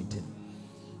this anointing.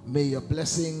 May your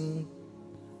blessing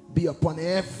be upon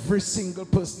every single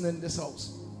person in this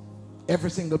house.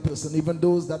 Every single person, even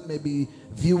those that may be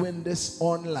viewing this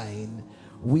online.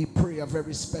 We pray a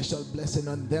very special blessing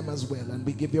on them as well. And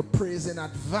we give you praise in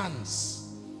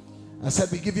advance. I said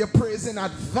we give you praise in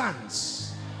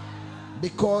advance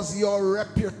because your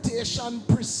reputation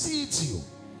precedes you.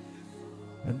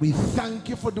 And we thank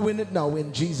you for doing it now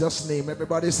in Jesus' name.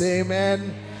 Everybody say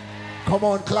amen. Come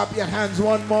on, clap your hands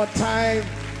one more time.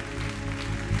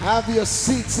 Have your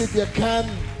seats if you can.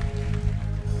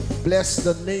 Bless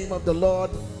the name of the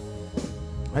Lord.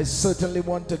 I certainly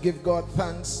want to give God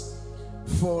thanks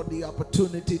for the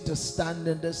opportunity to stand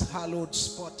in this hallowed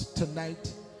spot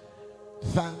tonight.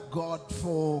 Thank God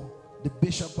for the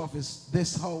bishop of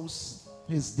this house,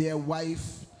 his dear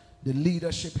wife, the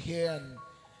leadership here, and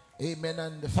amen,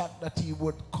 and the fact that he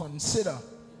would consider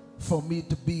for me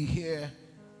to be here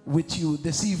with you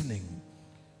this evening.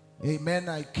 Amen.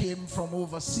 I came from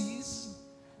overseas.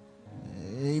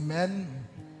 Amen.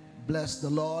 Bless the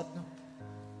Lord.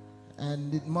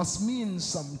 And it must mean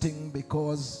something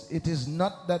because it is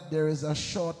not that there is a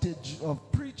shortage of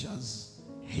preachers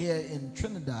here in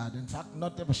Trinidad. In fact,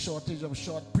 not a shortage of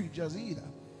short preachers either.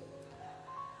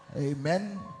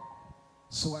 Amen.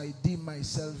 So I deem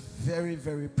myself very,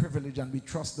 very privileged, and we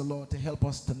trust the Lord to help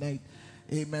us tonight.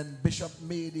 Amen. Bishop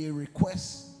made a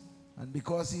request, and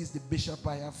because he's the bishop,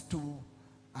 I have to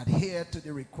adhere to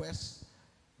the request.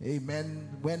 Amen.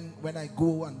 When I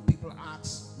go and people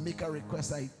ask, make a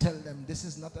request, I tell them this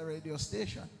is not a radio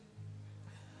station.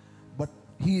 But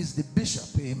he is the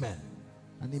bishop. Amen.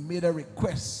 And he made a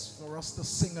request for us to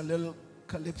sing a little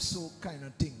calypso kind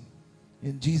of thing.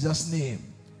 In Jesus'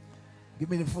 name.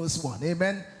 Give me the first one.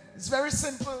 Amen. It's very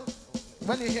simple.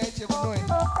 When you hear it, you will know it.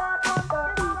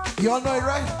 You all know it,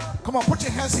 right? Come on, put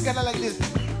your hands together like this.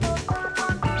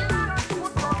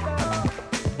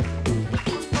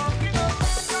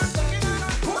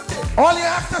 All you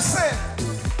have to say,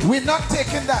 we're not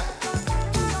taking that.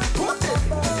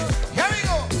 Here we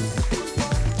go.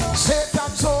 Satan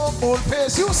so bold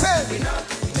face. You say, we're not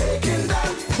taking that.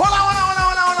 Hold on.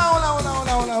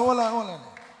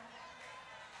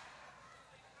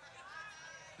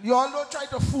 You all don't try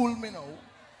to fool me now.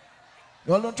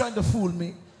 You all don't try to fool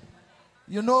me.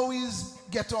 You know he's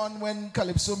get on when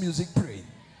calypso music playing.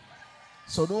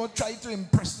 So don't try to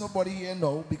impress nobody here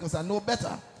now because I know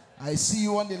better. I see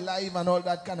you on the live and all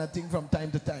that kind of thing from time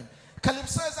to time.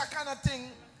 Calypso is a kind of thing,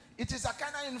 it is a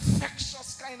kind of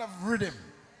infectious kind of rhythm.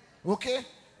 Okay?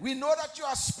 We know that you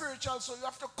are spiritual, so you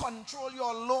have to control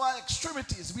your lower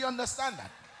extremities. We understand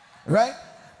that. Right?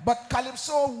 But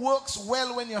calypso works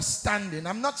well when you're standing.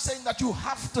 I'm not saying that you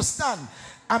have to stand.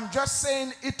 I'm just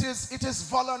saying it is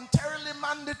voluntarily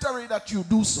mandatory that you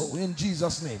do so in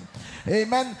Jesus' name.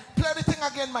 Amen. Play the thing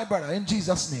again, my brother, in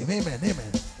Jesus' name. Amen.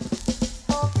 Amen.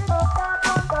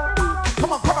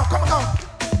 Come on.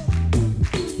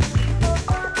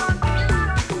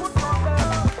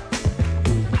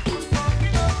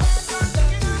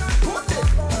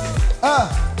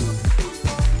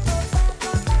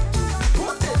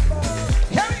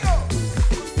 Here we go.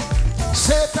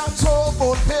 Satan so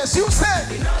bold face, you said.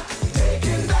 We're not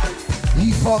taking that.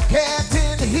 He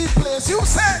forgetting he place, you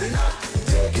said. We're not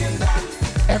taking that.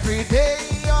 Every day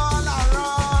all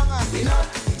around. We're not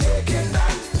taking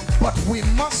that. But we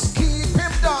must keep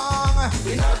him down.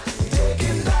 We're not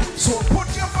taking that. So put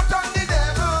your foot on the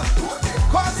devil.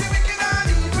 Cause he wicked and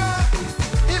evil.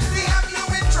 If he have you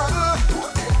in trouble,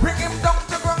 bring him down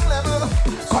to ground level.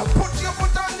 So put your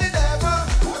foot on the devil.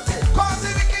 Cause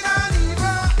he wicked and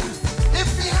evil. If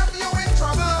he have you in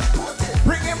trouble,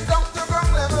 bring him down to ground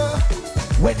level.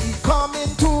 When he come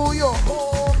into your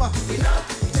home, we're not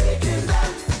taking that.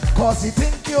 Cause he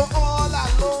think you're all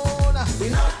alone. We're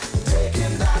not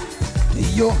taking that.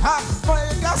 You have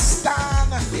to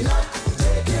stand. We're not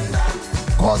taking that.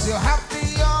 Cause you have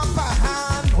the upper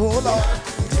hand. Oh Lord.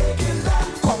 Taking that.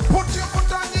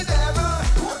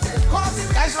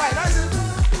 is right. That's it.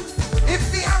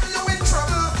 If he have you in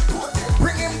trouble,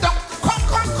 bring him down. Come,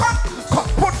 come, come. Come,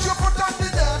 put your foot on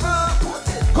the devil.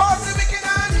 Cause the wicked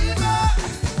and evil.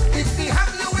 If he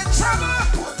have you in trouble,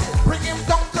 bring him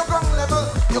down to ground level.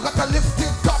 You got to lift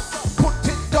it up, put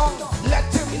it down.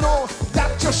 Let him know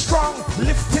that you're strong.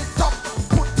 Lift it up,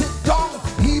 put it down.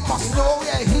 He must know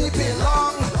where he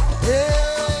belongs.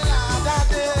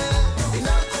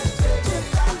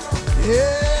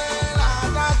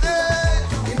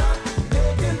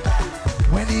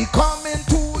 When he come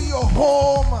into your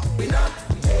home,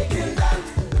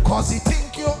 cause he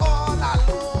think you're all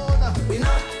alone,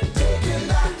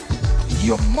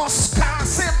 you must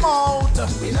cast him out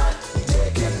with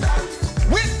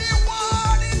the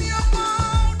word in your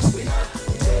mouth.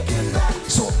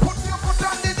 So put your foot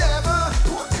on the devil,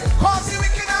 cause he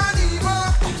wicked and evil.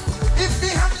 If he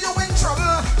have you in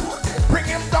trouble, bring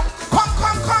him down. Come,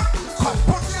 come, come. Come,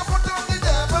 put your foot on the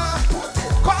devil,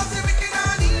 cause he wicked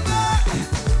and evil.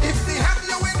 If he have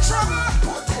you in trouble,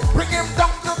 bring him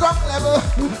down to ground level.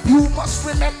 You must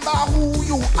remember who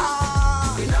you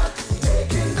are.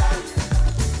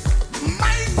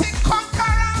 Mighty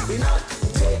conqueror.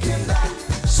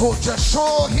 So just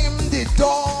show him the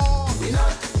door.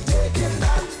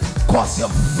 Cause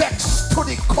you're vexed to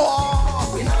the core.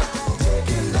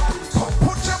 Come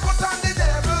put your foot on the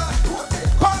devil,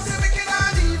 cause the wicked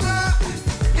and evil.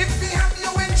 If he have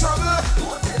you in trouble,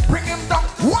 bring him down.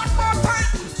 One more time.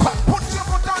 Come put your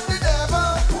foot on the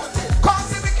devil, cause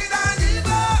the wicked and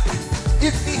evil.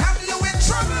 If he have you in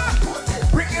trouble,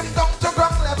 bring him down to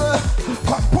ground level.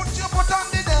 Come put your foot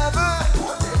on the devil,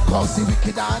 cause the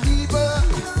wicked and evil.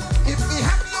 If he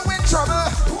have you in trouble,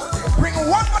 bring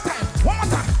him one more time. One more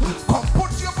time. Come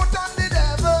put your foot on the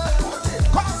devil,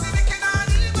 cause the wicked and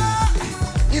evil.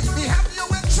 If he have you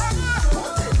in trouble,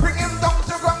 bring him down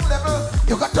to ground level.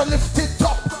 You got to lift it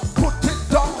up, put it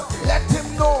down. Let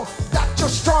him know that you're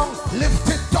strong. Lift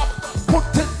it up, put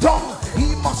it down.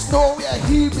 He must know where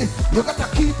he be. You got to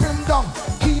keep him down,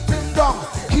 keep him down,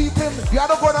 keep him. You got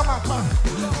to go down, man.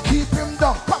 Keep him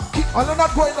down. Come, keep. I'm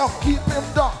not going down. Keep him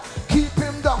down, keep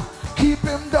him down, keep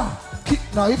him down.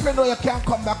 Now, if you know you can't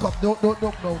come back up, don't.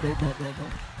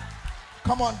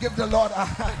 Come on, give the Lord a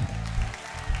hand.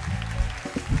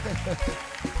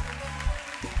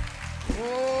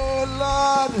 Oh,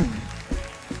 Lord.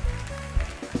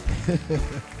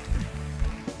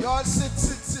 Y'all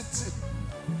sit.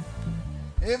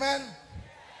 Amen.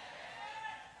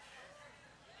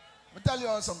 Let me tell you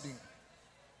all something.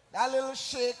 That little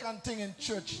shake and thing in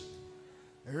church,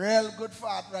 real good for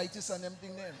arthritis and them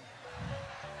thing then.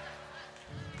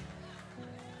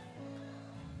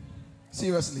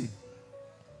 Seriously.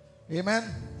 Amen.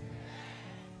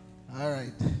 All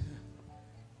right.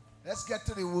 Let's get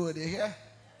to the word, you hear?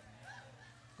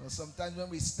 Because sometimes when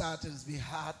we start, it's be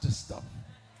hard to stop.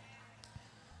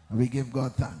 And we give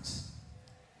God thanks.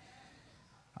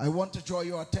 I want to draw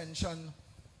your attention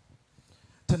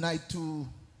tonight to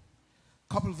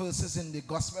a couple verses in the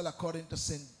Gospel according to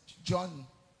St. John,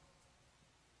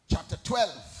 chapter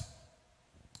 12,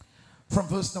 from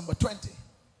verse number 20.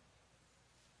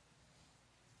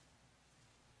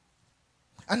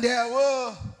 And there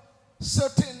were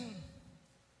certain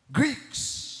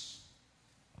Greeks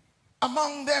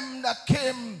among them that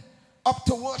came up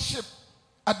to worship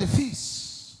at the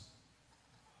feast.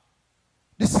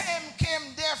 The same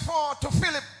came therefore to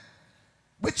Philip,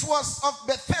 which was of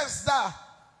Bethesda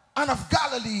and of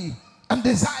Galilee, and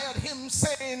desired him,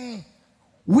 saying,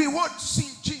 we would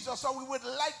see Jesus, or we would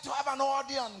like to have an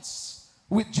audience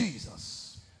with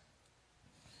Jesus.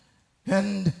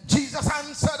 And Jesus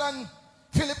answered, and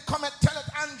Philip cometh, telleth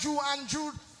Andrew,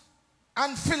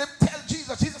 and Philip tell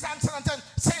Jesus. Jesus answered and said,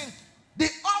 saying, the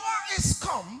hour is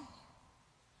come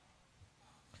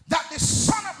that the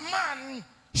Son of Man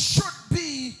should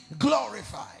be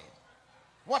glorified.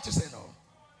 What you say now?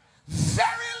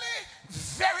 Verily,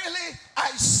 verily,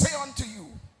 I say unto you,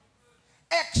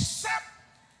 except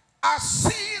a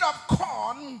seed of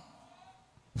corn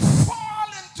fall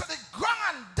into the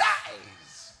ground and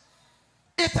dies,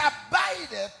 it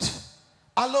abideth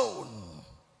alone.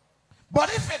 But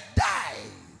if it die,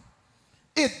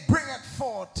 it bringeth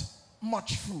forth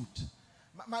much fruit.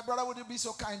 My brother, would you be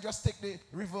so kind? Just take the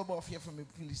reverb off here for me,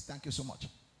 please. Thank you so much.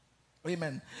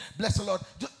 Amen. Bless the Lord.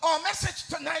 Our message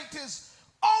tonight is,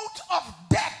 out of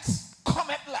death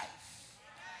cometh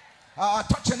life.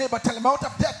 Touch your neighbor, tell him, out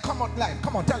of death cometh life.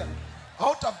 Come on, tell him.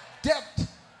 Out of death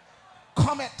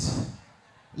cometh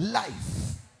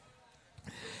life.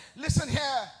 Listen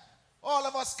here, all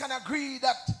of us can agree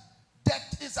that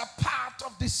death is a part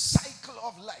of the cycle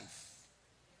of life.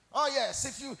 Oh yes,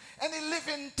 if you, any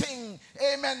living thing,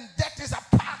 amen, death is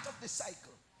a part of the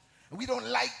cycle. We don't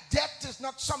like death. It's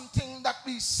not something that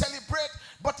we celebrate,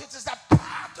 but it is a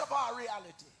part of our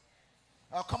reality.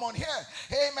 Oh, come on here.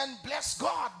 Amen. Bless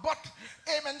God. But,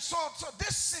 amen. So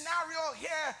this scenario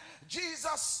here,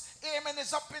 Jesus, amen,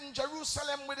 is up in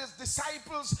Jerusalem with his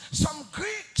disciples. Some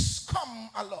Greeks come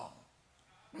along.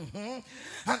 And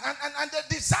the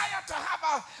desire to have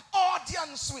an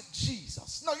audience with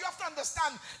Jesus. Now you have to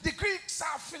understand, the Greeks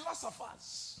are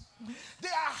philosophers. They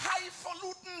are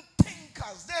highfalutin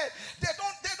thinkers. They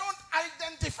don't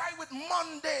identify with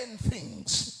mundane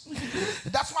things.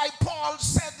 That's why Paul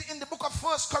said in the book of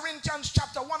 1 Corinthians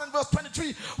chapter 1 and verse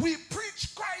 23, we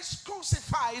preach Christ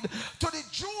crucified, to the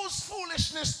Jews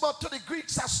foolishness, but to the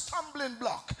Greeks a stumbling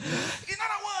block. In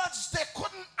other words, they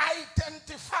couldn't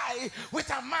identify with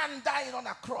a man dying on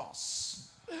a cross.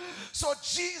 So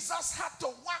Jesus had to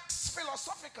wax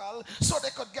philosophical so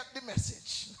they could get the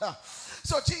message.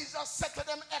 So Jesus said to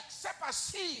them, except a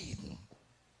seed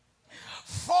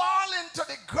fall into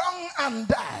the ground and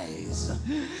dies,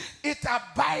 it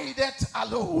abideth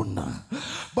alone.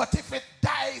 But if it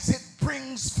dies, it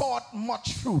brings forth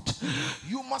much fruit.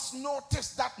 You must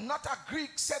notice that not a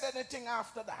Greek said anything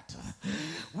after that.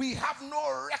 We have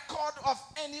no record of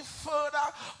any further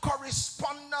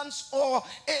correspondence or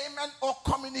amen or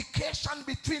communication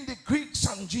between the Greeks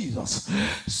and Jesus.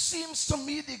 Seems to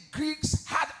me the Greeks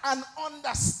had an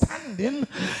understanding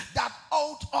that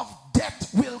out of death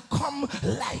will come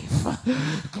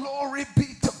life. Glory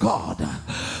be to God.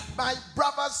 My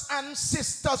brothers and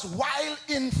sisters, while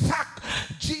in fact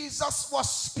Jesus was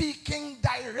speaking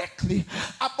directly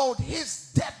about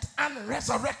his death and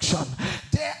resurrection,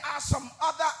 there are some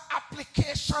other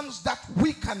applications that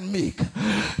we can make.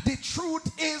 The truth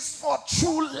is, for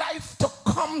true life to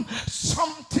come,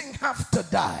 something have to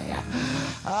die.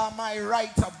 Am I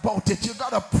right about it? You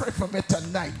gotta pray for me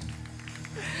tonight.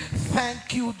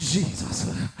 Thank you,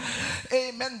 Jesus.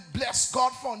 Amen. Bless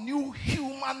God. For new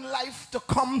human life to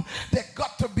come, there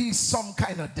got to be some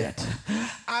kind of death.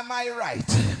 Am I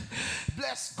right?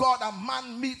 Bless God. A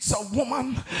man meets a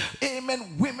woman.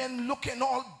 Amen. Women looking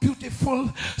all beautiful.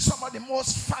 Some of the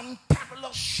most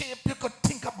fantabulous shape you could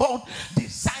think about.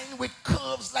 Designed with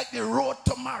curves like the road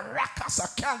to Maracas. I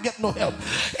can't get no help.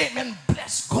 Amen.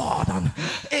 Bless God. And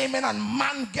amen. And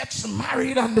man gets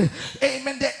married and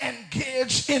amen, they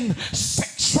engage in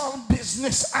sexual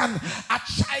business and a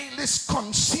child is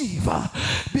conceived.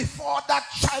 Before that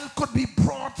child could be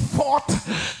brought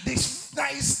forth, this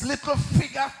nice little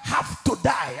figure have to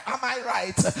die. Am I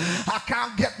right? I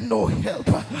can't get no help.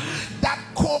 That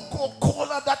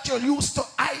Coca-Cola that you used to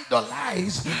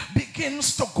idolize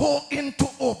begins to go into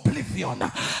oblivion,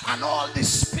 and all the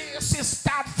spaces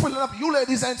start filling up. You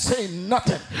ladies ain't saying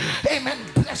nothing. Amen.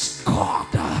 Bless God.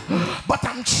 But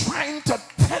I'm trying to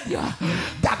tell you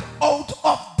that out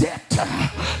of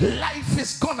death, life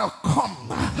is gonna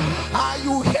come. Are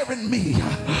you hearing me?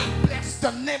 Bless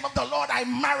the name of the Lord. I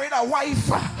married a wife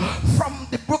from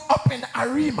the brook up in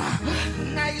Arima.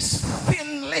 Nice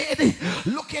thin lady,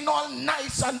 looking all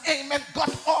nice, and amen, got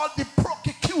all the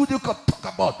procure you could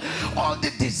talk about, all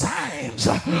the designs.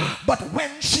 But when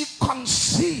she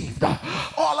conceived,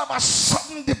 all of a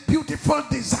sudden the beautiful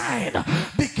design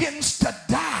begins to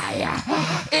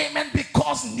die. Amen.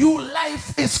 Because new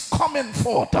life is coming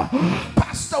forth.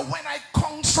 Pastor, when I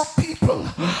counsel people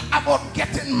about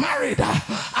getting married,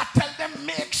 I tell them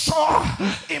make sure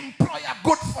employ a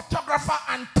good photographer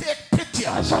and take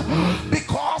pictures,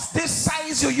 because this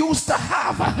size you used to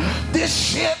have, this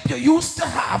shape you used to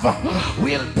have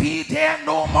will be there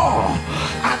no more.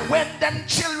 And when them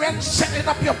children setting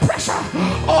up your pressure,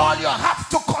 all you have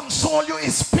to console you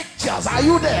is pictures. Are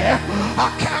you there?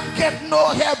 I can't get no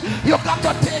help. You got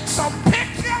to take some pictures.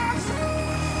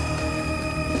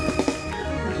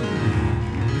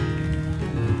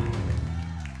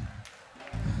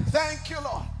 Thank you,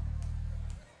 Lord.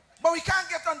 But we can't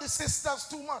get on the sisters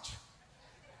too much,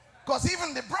 because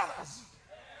even the brothers,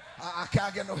 I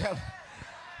can't get no help.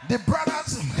 The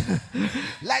brothers,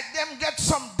 like them get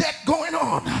some debt going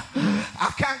on.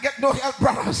 I can't get no help,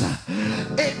 brothers.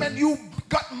 Amen. You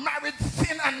got married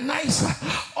thin and nice.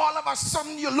 All of a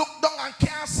sudden you look down and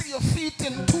can't see your feet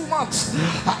in 2 months.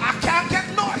 I can't get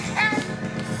no help.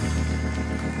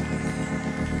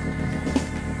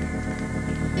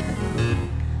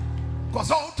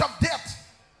 Because out of death,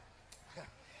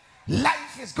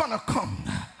 life is gonna come.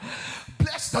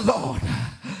 Bless the Lord.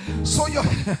 So your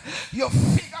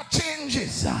figure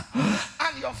changes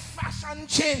and your fashion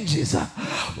changes.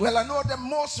 Well, I know the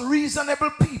most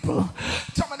reasonable people,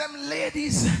 some of them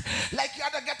ladies, like you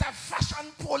had to get a fashion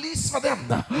police for them.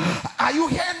 Are you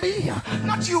hearing me?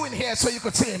 Not you in here, so you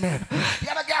could say amen. You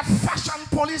had to get a fashion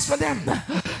police for them.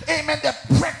 Amen. They're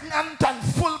pregnant and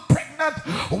full pregnant,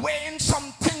 wearing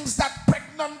some things that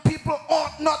pregnant people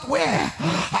ought not wear.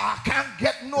 I can't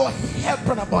get no help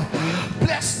from about.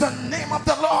 Bless the name of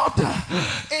the Lord.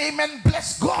 Amen.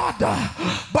 Bless God.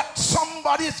 But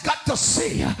somebody's got to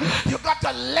see. You got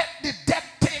to let the dead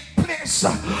take place,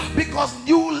 because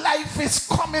new life is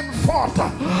coming forth.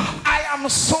 I am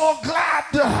so glad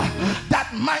that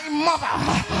my mother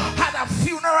had a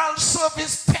funeral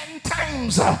service 10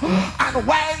 times, and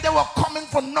while they were coming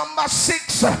for number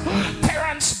 6,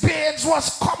 Terrence Baines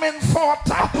was coming forth.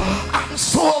 I'm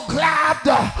so glad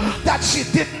that she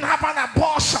didn't have an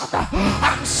abortion.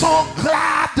 I'm so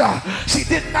glad she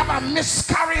didn't have a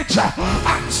miscarriage.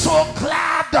 I'm so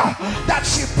glad that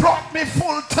she brought me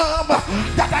full term,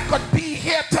 that I could be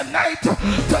here tonight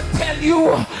to tell you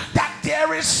that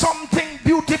there is something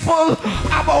beautiful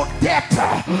about death,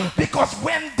 because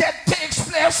when death takes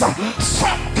place,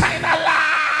 some kind of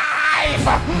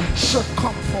life should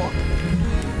come forth.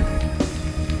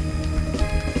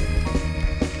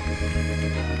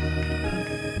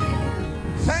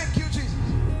 Thank you, Jesus.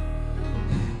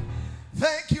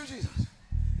 Thank you, Jesus.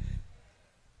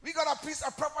 We got a piece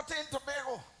of property in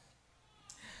Tobago.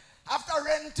 After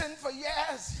renting for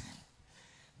years,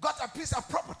 got a piece of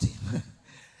property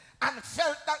and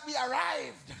felt that we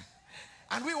arrived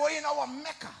and we were in our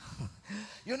Mecca.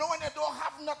 You know when you don't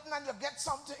have nothing and you get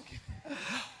something,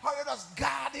 how you just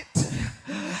guard it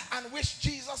and wish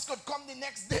Jesus could come the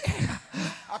next day.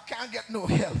 I can't get no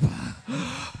help.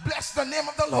 Bless the name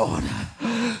of the Lord.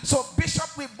 So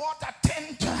Bishop, we bought a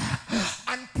tent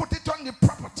and put it on the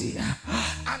property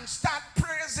and start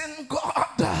praising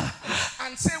God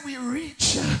and say we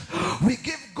reach, we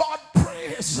give God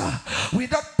praise, we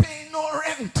don't pay no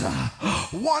rent.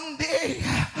 One day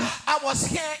I was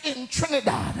here in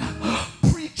Trinidad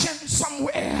preaching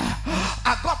somewhere.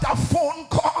 I got a phone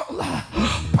call.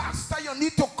 Pastor, you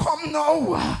need to come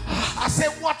now. I said,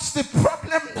 what's the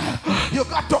problem? You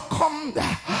got to come.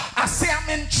 I say,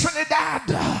 I'm in Trinidad,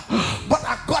 but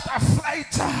I got a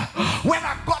flight. When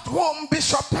I got home,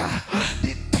 Bishop,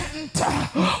 the tent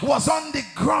was on the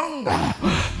ground,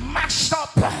 mashed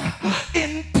up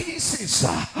in pieces.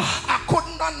 I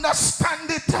couldn't understand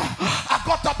it. I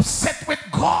got upset with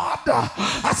God.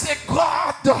 I said,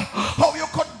 God, how you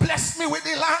could bless me with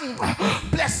the land,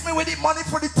 bless me with the money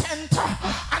for the tent,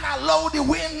 and allow the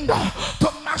wind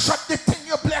to mash up the thing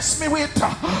you bless me with.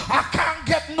 I can't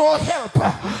get no help.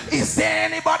 Is there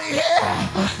anybody here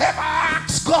ever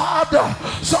asked God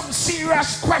some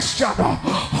serious question?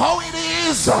 How it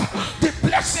is the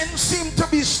blessings seem to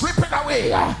be slipping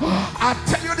away? I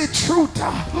tell you the truth,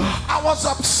 I was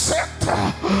upset.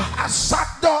 I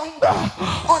sat down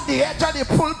on the edge of the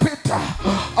pulpit.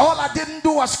 All I didn't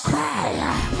do was cry.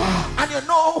 And you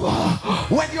know,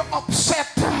 when you're upset,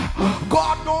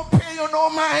 God don't pay you no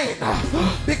mind,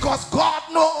 because God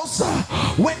knows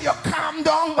when you calm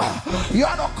down, you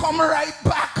ought to come right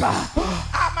back.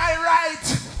 Am I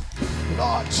right?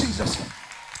 Lord Jesus.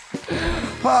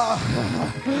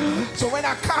 So when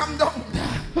I calm down,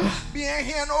 we ain't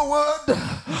hear no word,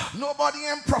 nobody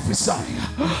ain't prophesy,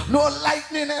 no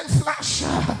lightning and flash,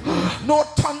 no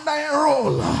thunder and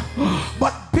roll.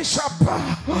 But Bishop,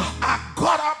 I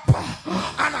got up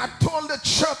and I told the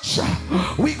church,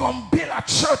 we gonna build a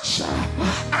church,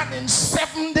 and in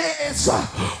 7 days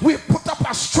we put up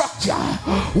a structure.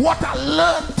 What I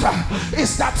learned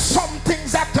is that some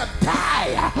things have to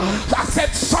die. I said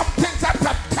some things have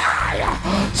to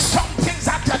die. Some things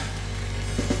have to.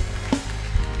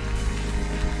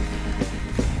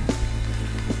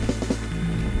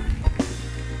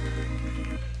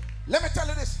 Let me tell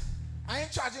you this. I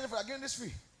ain't charging you for giving this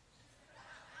free.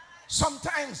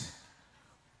 Sometimes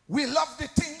we love the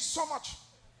thing so much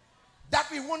that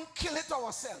we won't kill it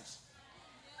ourselves.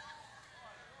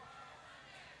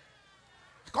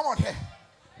 Come on here.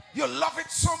 You love it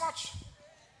so much.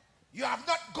 You have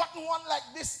not gotten one like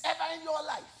this ever in your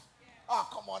life. Oh,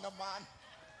 come on, man.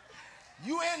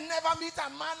 You ain't never meet a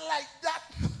man like that.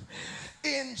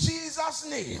 In Jesus'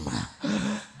 name.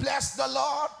 Bless the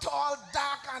Lord, tall,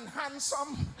 dark, and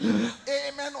handsome.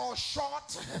 Amen. Or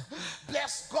short.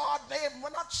 Bless God. We're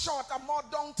not short. I'm more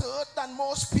down to earth than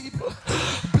most people.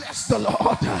 Bless the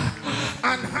Lord.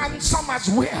 And handsome as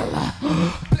well.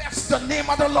 Bless the name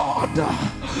of the Lord.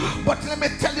 But let me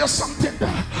tell you something.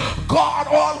 God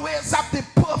always have the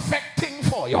perfect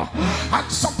for you, and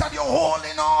sometimes you're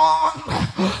holding on,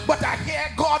 but I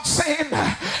hear God saying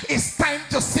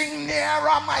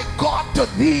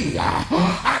to thee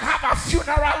and have a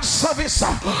funeral service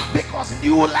because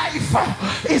new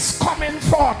life is coming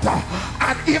forth.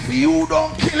 And if you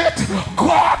don't kill it,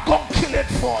 God gonna kill it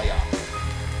for you.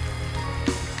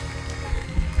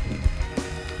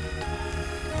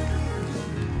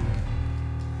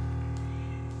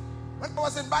 When I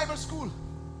was in Bible school,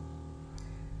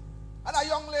 and a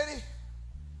young lady,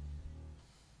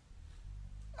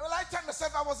 well, I told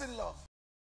myself I was in love.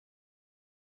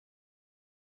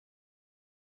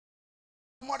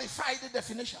 Modify the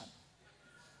definition.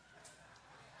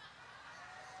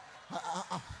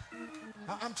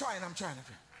 I'm trying.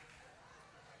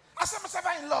 I said myself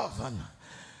I'm in love, and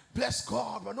bless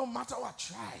God, but no matter what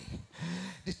I try,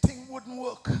 the thing wouldn't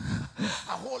work.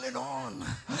 I'm holding on.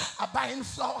 I'm buying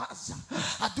flowers.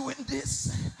 I'm doing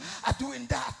this. I'm doing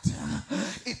that.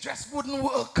 It just wouldn't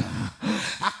work.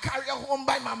 I carry her home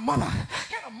by my mother.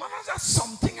 You know, mothers are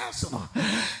something else, you know.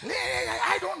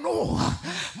 I don't know.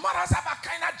 Mothers have a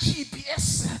kind of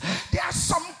GPS. There's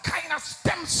some kind of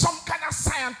STEM, some kind of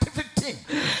scientific thing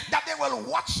that they will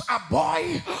watch a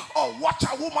boy or watch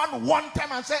a woman one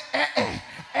time and say,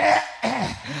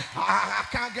 I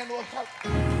can't get no help.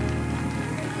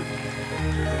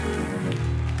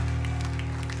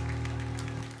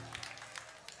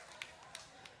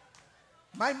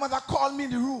 My mother called me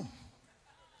in the room.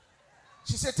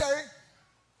 She said, Terry,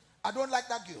 I don't like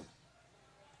that girl.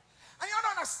 And you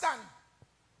don't understand,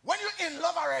 when you're in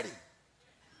love already,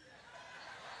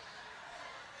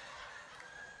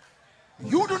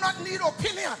 you do not need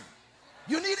opinion.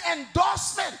 You need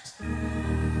endorsement.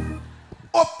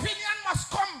 Opinion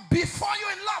must come before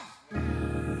you're in love.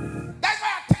 That's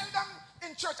why I tell them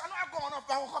in church, I know I'm going off,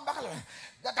 but I'll come back a little,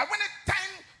 that when it's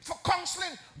time for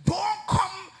counseling, don't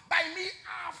come by me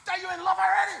after you're in love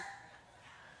already.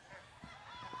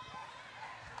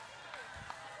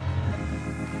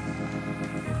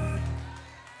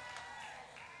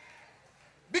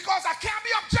 Because I can't be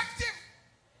objective.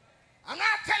 I'm not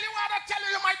telling you what I tell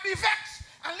you, you might be vexed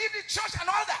and leave the church and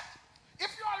all that.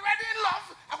 If you're already in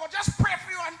love, I will just pray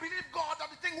for you and believe God that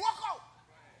the thing work out.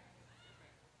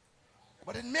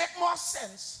 But it make more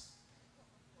sense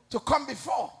to come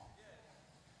before.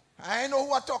 I ain't know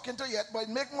who I'm talking to yet, but it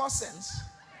make more sense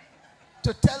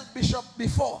to tell Bishop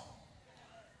before.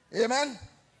 Amen.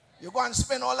 You go and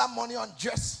spend all that money on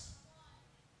dress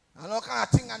and all kind of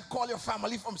thing and call your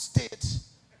family from state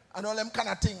and all them kind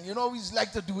of thing. You know, we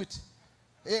like to do it.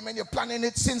 Amen. You're planning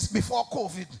it since before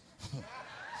COVID.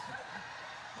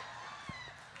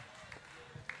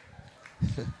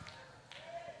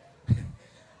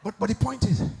 But the point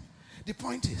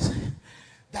is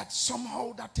that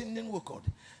somehow that thing didn't work out.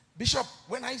 Bishop,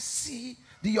 when I see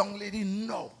the young lady,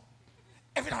 no.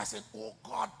 Every time I said, oh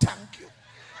God, thank you.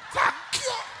 Thank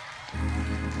you.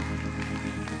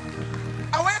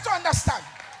 I want you to understand.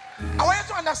 I want you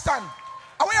to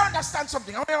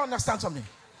understand something.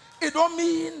 It don't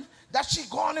mean that she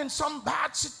gone in some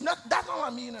bad situation. That's all I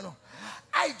mean, you know.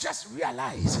 I just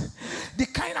realized the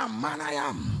kind of man I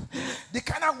am, the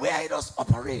kind of way I just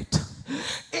operate.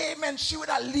 Amen. She would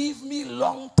have leave me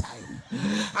long time.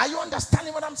 Are you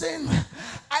understanding what I'm saying?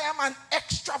 I am an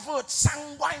extrovert,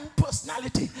 sanguine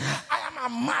personality. I am a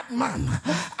madman,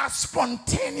 a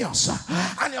spontaneous.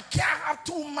 And you can't have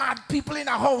two mad people in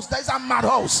a house. There's a mad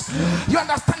house. You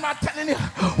understand what I'm telling you?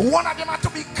 One of them has to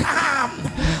be calm.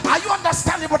 Are you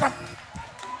understanding what I'm...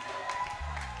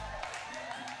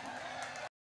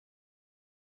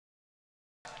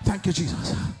 Thank you,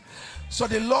 Jesus. So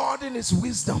the Lord in his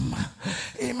wisdom,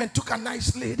 amen, took a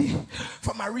nice lady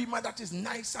from Arima that is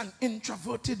nice and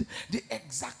introverted, the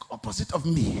exact opposite of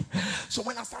me. So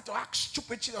when I start to act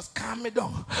stupid, she just calm me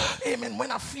down. Amen. When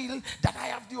I feel that I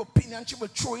have the opinion, she will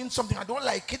throw in something. I don't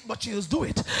like it, but she'll do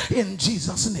it in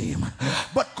Jesus' name.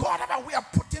 But God, we are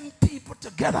putting people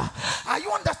together. Are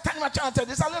you understanding what I'm trying to tell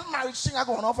you? There's a little marriage thing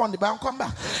going off on the back. Come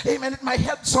back. Amen. It might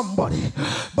help somebody.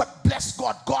 But bless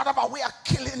God. God, we are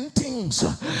killing things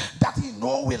that he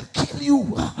know will kill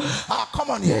you.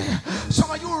 Come on here. Some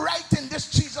of you writing this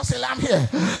Jesus Elam here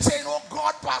saying, oh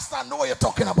God, Pastor, I know what you're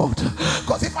talking about.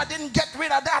 Because if I didn't get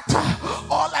rid of that,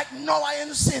 all like Noah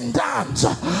in sin dance,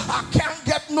 I can't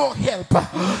get no help.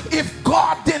 If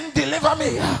God didn't deliver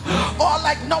me, all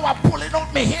like Noah pulling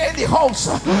out me here in the house,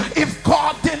 if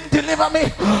God didn't deliver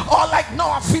me, all like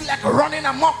Noah feel like running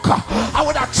amok, I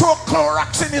would have thrown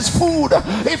Clorox in his food.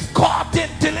 If God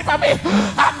didn't deliver me,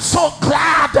 I'm so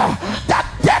glad that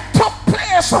death took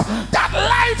place, that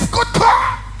life could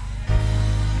come.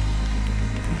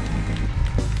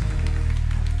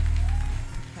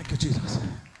 Thank you, Jesus.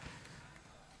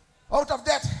 Out of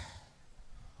death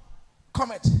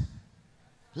cometh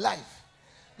life.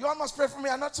 You all must pray for me.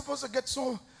 I'm not supposed to get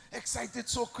so excited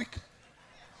so quick.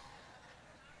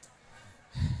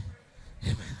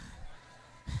 Amen.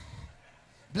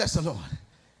 Bless the Lord.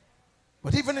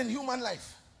 But even in human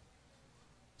life,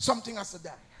 something has to die.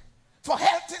 For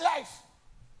healthy life,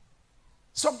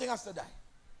 something has to die.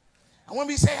 And when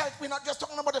we say health, we're not just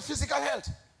talking about the physical health.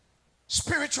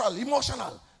 Spiritual,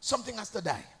 emotional, something has to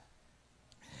die.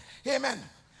 Amen.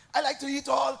 I like to eat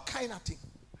all kind of things.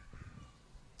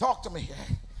 Talk to me.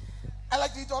 I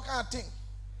like to eat all kind of things.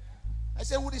 I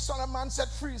say, who the Son of Man set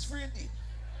free is free indeed.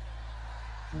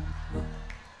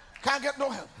 Can't get no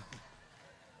help.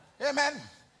 Amen.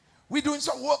 We're doing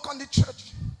some work on the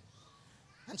church.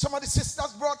 And some of the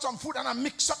sisters brought some food and I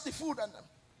mix up the food and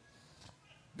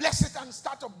bless it and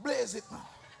start to blaze it now.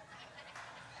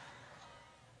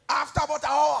 After about an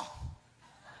hour,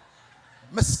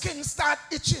 my skin start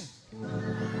itching.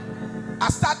 I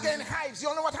start getting hives. You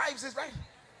all know what hives is, right?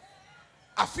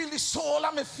 I feel the sole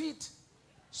of my feet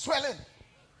swelling.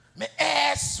 My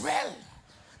hair swell.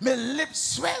 My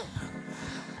lips swell.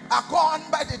 I go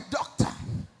on by the doctor.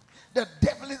 The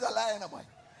devil is a liar, boy.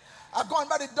 I go on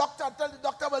by the doctor. I tell the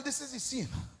doctor, well, this is the scene.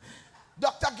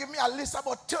 Doctor give me a list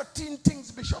about 13 things,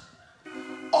 Bishop.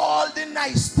 All the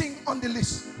nice things on the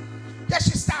list. Here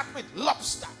she start with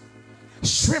lobster,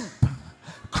 shrimp,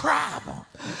 crab.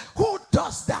 Who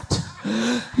does that?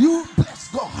 You bless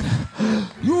God.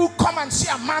 You come and see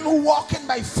a man who walking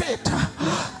by faith.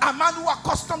 A man who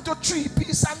accustomed to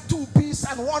 3-piece and 2-piece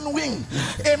and 1 wing.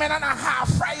 Amen. And a half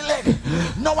fry leg.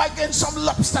 Now again some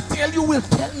lobster tail. You will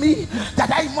tell me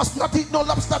that I must not eat no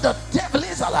lobster. The devil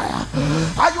is a liar.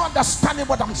 Are you understanding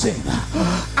what I'm saying?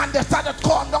 And they started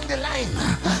going down the line.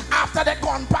 After they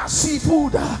gone past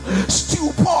seafood,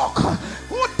 stew pork.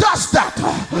 Who does that?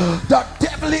 The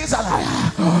devil is a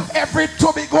liar. Every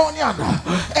Tobagonian,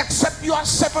 except you are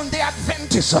Seventh-day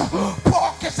Adventist,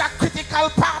 pork is a critical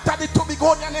part of the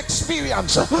Tobagonian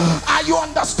experience. Are you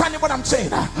understanding what I'm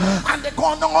saying? And they go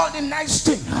on all the nice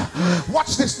thing.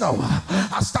 Watch this now.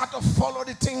 I start to follow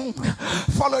the thing,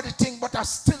 but I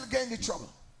still get in the trouble.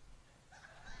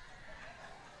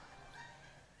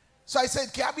 So I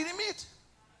said, can't be the meat.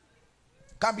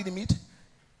 Can't be the meat.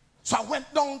 So I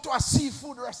went down to a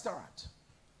seafood restaurant.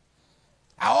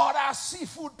 I ordered a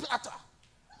seafood platter.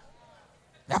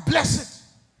 I bless it.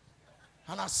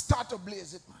 And I start to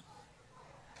blaze it, man.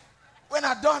 When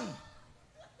I done,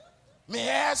 my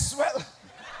hair swell.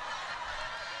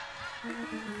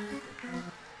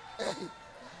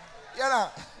 You know,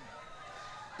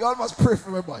 you all must pray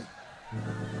for me, boy.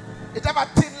 It have a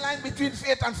thin line between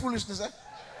faith and foolishness, eh?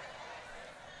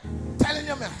 Telling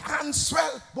you, my hands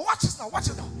swell. But watch this now, watch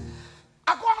it now.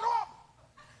 I go on home.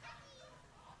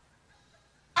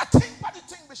 I think about the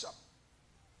thing, Bishop.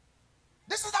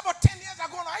 This is about 10 years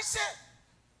ago now. I say,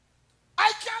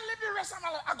 I can't live the rest of my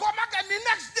life. I go back and the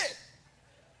next day,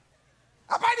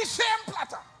 I buy the same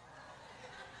platter.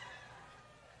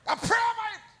 I pray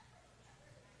about it.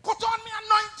 Put on me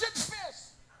anointed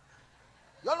face.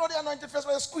 You all know the anointed face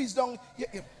where you squeeze down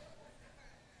here.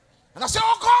 And I say,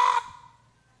 oh God,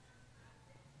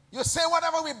 you say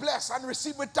whatever we bless and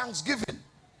receive with thanksgiving.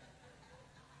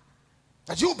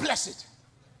 That you bless it.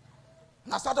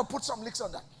 And I start to put some licks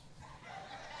on that.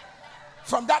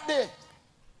 From that day,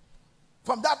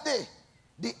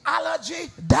 the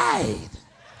allergy died.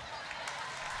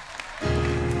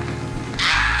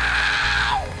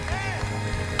 Ow!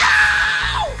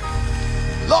 Ow!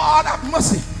 Lord have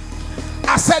mercy.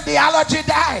 I said the allergy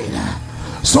died.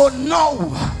 So now,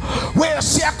 where you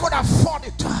see I could afford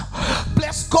it,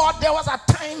 bless God, there was a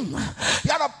time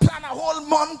you had to plan a whole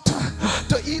month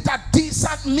to eat a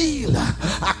decent meal.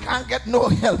 I can't get no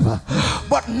help.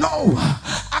 But now,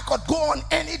 I could go on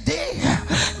any day,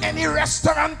 any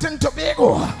restaurant in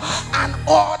Tobago and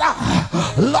order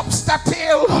lobster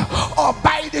tail or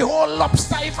buy the whole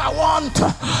lobster if I want.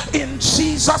 In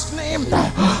Jesus' name,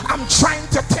 I'm trying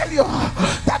to tell you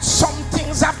that some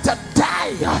things have to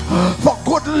die for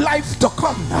good life to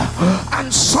come.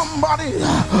 And somebody,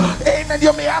 amen,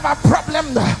 you may have a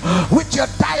problem with your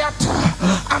diet.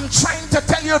 I'm trying to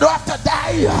tell you, you don't have to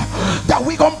die. That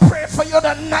we gonna pray for you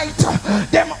tonight.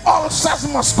 Them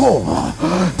ulcers must go.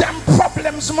 Them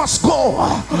problems must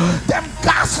go. Them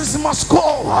gases must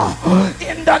go.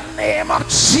 In the name of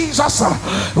Jesus,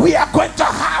 we are going to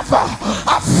have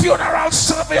a funeral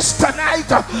service tonight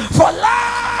for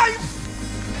life.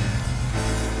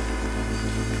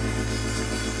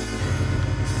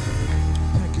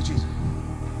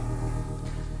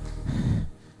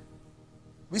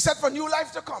 We said for new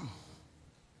life to come,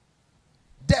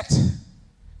 death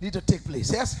need to take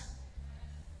place. Yes?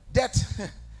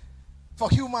 Death for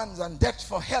humans and death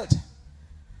for health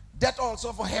death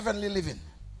also for heavenly living.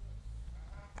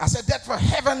 I said death for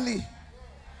heavenly.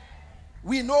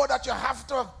 We know that you have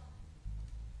to,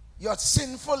 your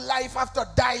sinful life have to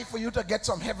die for you to get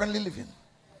some heavenly living.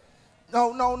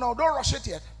 No, don't rush it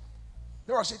yet.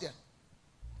 Don't rush it yet.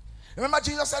 Remember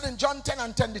Jesus said in John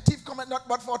 10:10, the thief cometh not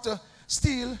but for to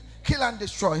steal, kill, and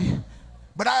destroy.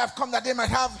 But I have come that they might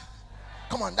have.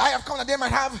 Come on, I have come that they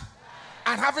might have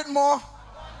and have it more.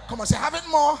 Come on, say have it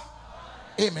more.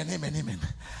 Amen, amen, amen.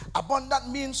 Abundant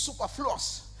means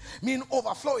superfluous, mean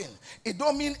overflowing. It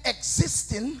don't mean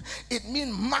existing, it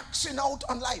means maxing out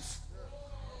on life.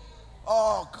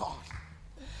 Oh God.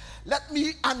 Let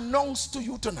me announce to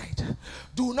you tonight,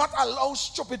 do not allow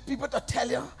stupid people to tell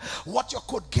you what you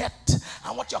could get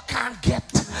and what you can't get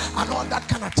and all that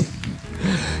kind of thing.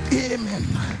 Amen.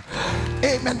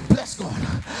 Amen. Bless God.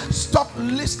 Stop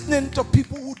listening to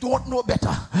people who don't know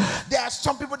better. There are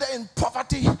some people that are in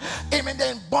poverty. Amen.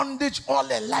 They're in bondage all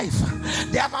their life.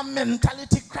 They have a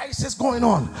mentality crisis going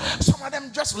on. Some of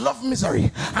them just love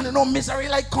misery, and they know misery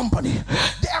like company.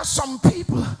 There are some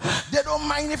people, they don't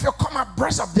mind if you come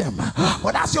abreast of them,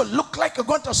 but as you look like you're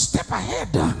going to step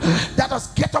ahead, that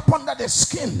just get up under the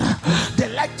skin. They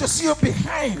like to see you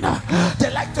behind.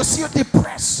 They like to see you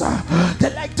depressed.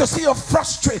 They like to see you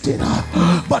frustrated.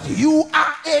 But you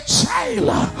are a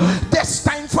child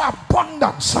destined for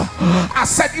abundance. I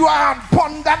said you are an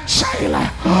abundant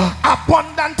child.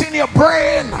 Abundant in your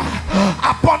brain,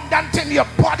 abundant in your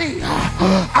body,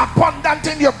 abundant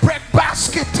in your bread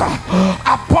basket,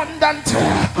 abundant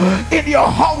in your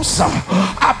house,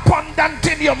 abundant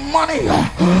in your money.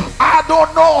 I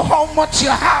don't know how much you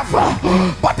have,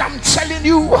 but I'm telling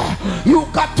you, you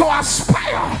got to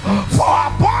aspire for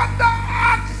abundance.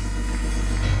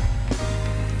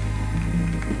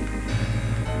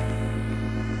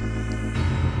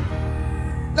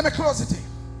 Let me close it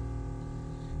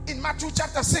in Matthew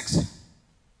chapter 6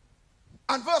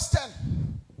 and verse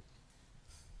 10.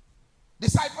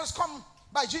 Disciples come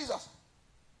by Jesus.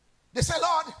 They say,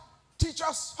 Lord, teach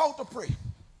us how to pray.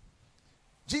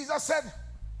 Jesus said,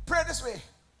 pray this way.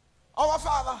 Our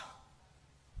Father,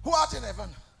 who art in heaven,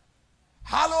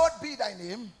 hallowed be thy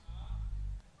name.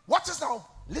 Watch this now.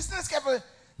 Listen to this carefully.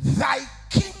 Thy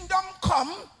kingdom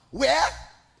come where?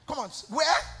 Come on. Where?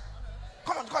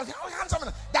 Come on. Hands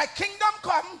up. Thy kingdom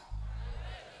come.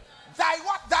 Thy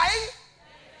what? Thy?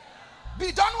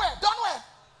 Be done where? Done where?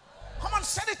 Come on,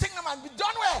 say the thing, man. Be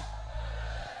done where?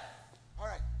 All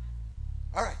right.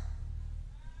 All right.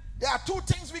 There are two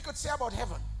things we could say about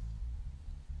heaven.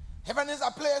 Heaven is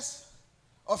a place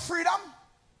of freedom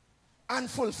and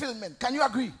fulfillment. Can you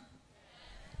agree?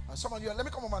 Some of you, let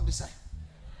me come on this side.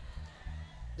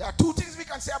 There are two things we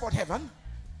can say about heaven.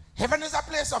 Heaven is a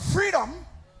place of freedom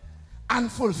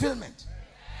and fulfillment.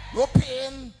 No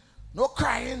pain, no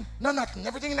crying, no nothing.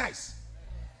 Everything nice.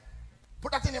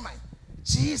 Put that in your mind.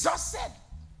 Jesus said,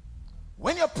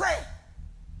 when you pray,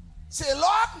 say,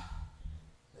 Lord,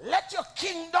 let your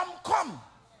kingdom come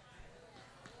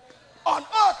on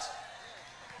earth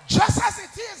just as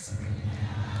it is.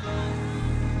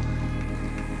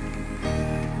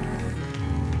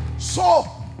 So,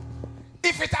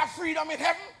 if it have freedom in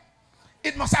heaven,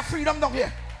 it must have freedom down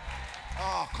here.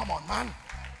 Oh, come on, man.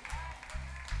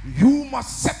 You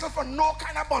must settle for no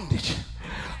kind of bondage.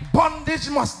 Bondage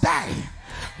must die.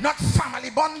 Not family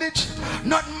bondage,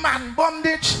 not man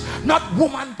bondage, not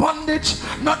woman bondage,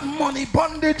 not money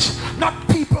bondage, not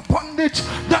people bondage,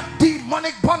 not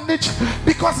demonic bondage,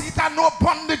 because it has no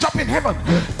bondage up in heaven.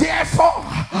 Therefore,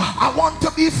 I want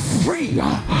to be free.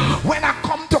 When I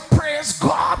come to praise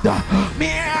God, me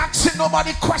asking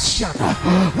nobody question.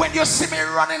 When you see me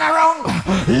running around,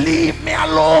 leave me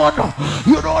alone.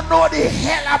 You don't know the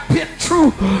hell I've been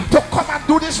through to come and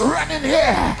do this running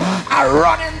here. I'm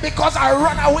running because I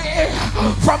run away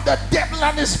from the devil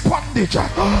and his bondage.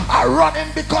 I'm running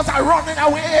because I'm running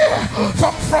away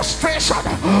from frustration,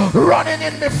 running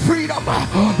in the freedom,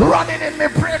 running in the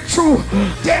breakthrough.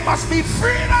 There must be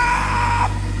freedom.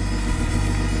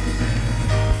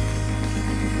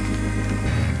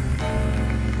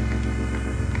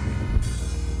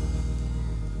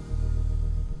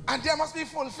 And there must be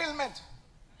fulfillment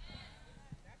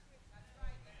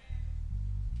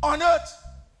on earth.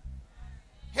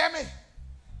 Hear me?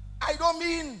 I don't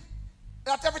mean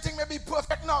that everything may be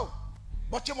perfect now,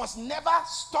 but you must never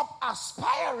stop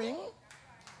aspiring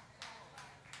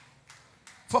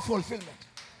for fulfillment.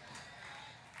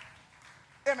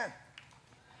 Amen.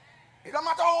 It don't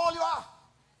matter how old you are.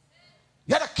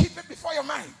 You have to keep it before your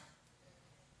mind.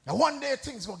 And one day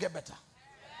things will get better.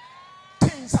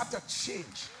 Things have to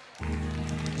change.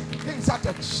 Things have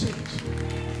to change.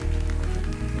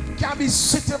 can be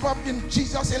seated up in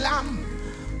Jesus Elam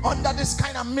under this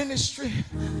kind of ministry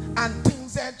and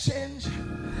things have changed.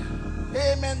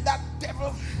 Amen. That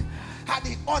devil had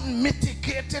the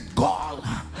unmitigated gall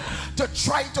to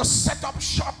try to set up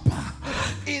shop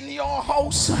in your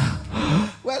house.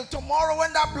 Well, tomorrow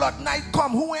when that blood night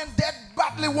come, who ain't dead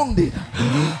badly wounded?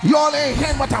 You all ain't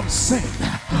hearing what I'm saying.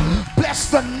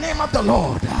 Bless the name of the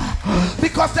Lord,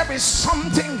 because there is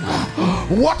something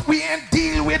what we ain't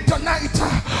deal with tonight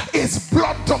is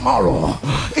blood tomorrow.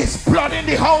 It's blood in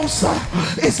the house,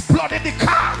 it's blood in the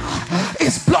car,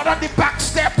 it's blood on the back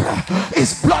step,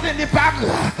 it's blood in the bag,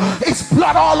 it's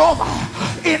blood all over.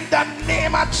 In the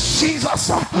name of Jesus,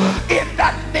 in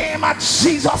the name of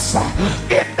Jesus,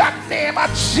 in the name of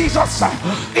Jesus,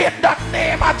 in the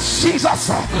name of Jesus,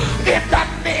 in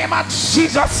the name of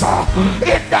Jesus,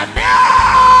 in the name.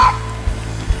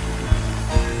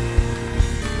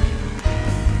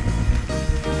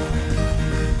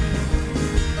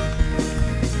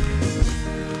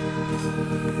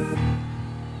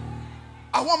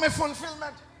 I want my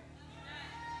fulfillment.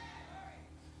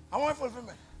 I want my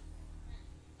fulfillment.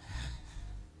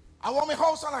 I want my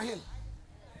house on a hill.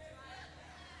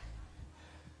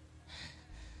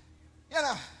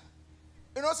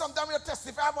 You know, sometimes you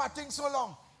testify about things so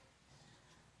long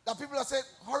that people are saying,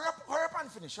 hurry up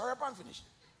and finish, hurry up and finish.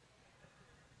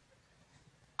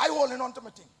 I holding on to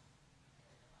my thing.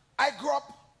 I grew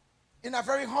up in a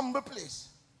very humble place.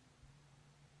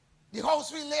 The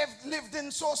house we lived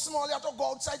in so small, you have to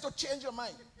go outside to change your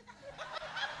mind.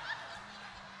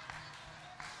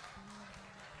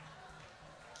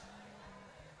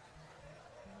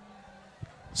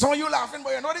 Some of you laughing,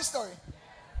 but you know this story.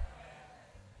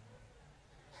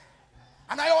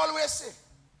 And I always say,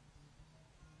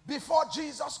 before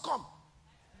Jesus come,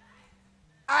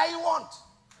 I want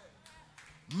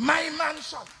my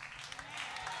mansion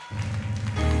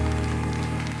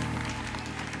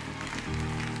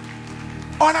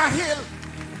on a hill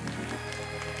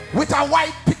with a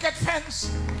white picket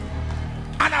fence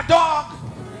and a dog,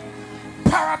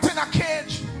 parrot in a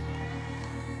cage.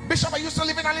 Bishop, I used to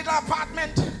live in a little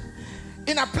apartment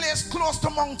in a place close to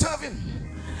Mount Irving,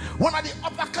 one of the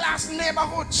upper class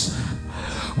neighborhoods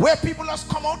where people just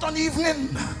come out on evening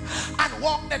and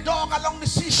walk the dog along the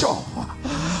seashore.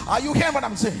 Are you hearing what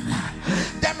I'm saying?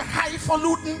 Them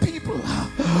highfalutin people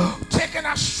taking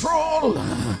a stroll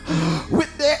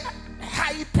with their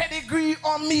high pedigree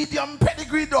or medium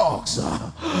pedigree dogs,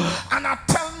 and I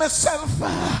tell myself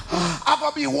I'm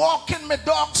gonna be walking my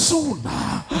dog soon.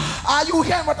 Are you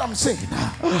hearing what I'm saying?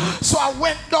 So I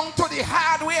went down to the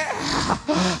hardware,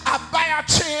 I buy a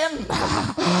chain,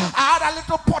 I had a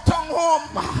little potong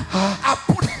home, I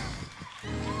put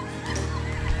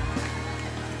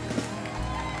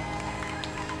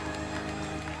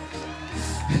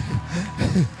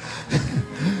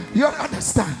you don't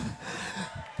understand.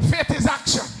 Faith is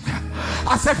action.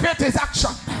 I said faith is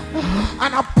action.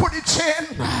 And I put the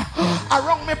chain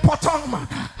around my potong, man.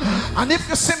 And if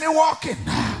you see me walking,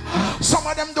 some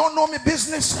of them don't know me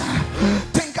business,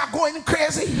 think I'm going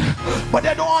crazy, but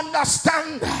they don't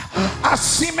understand. I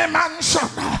see my mansion,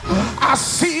 I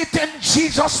see it in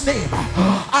Jesus' name.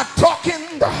 I'm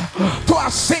talking to a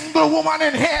single woman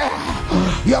in here.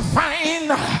 You find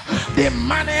the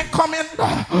money coming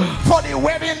for the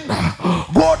wedding,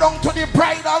 go down to the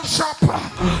bridal shop,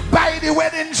 buy the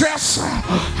wedding dress,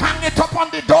 hang it up on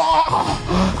the door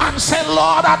and say,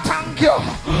 Lord, I thank you.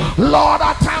 Lord,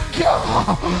 I thank you.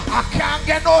 I can't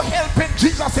get no help in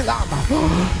Jesus' Elam.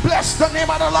 Bless the name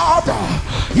of the Lord.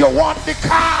 You want the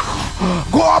car?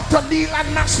 Go up to Neil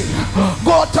and Massey.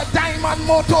 Go to Diamond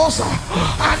Motors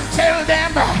and tell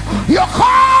them you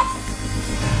come.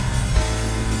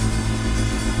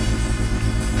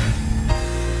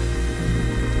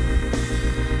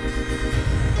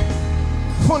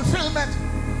 Fulfillment.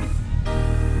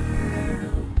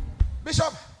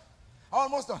 Bishop,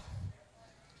 almost done.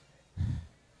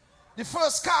 The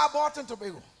first car I bought in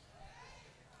Tobago.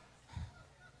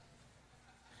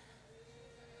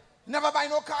 Never buy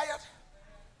no car yet.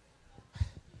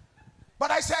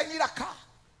 But I say I need a car.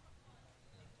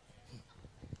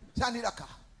 Say I need a car.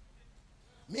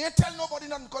 Me ain't tell nobody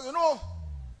nothing, because you know,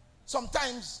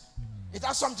 sometimes it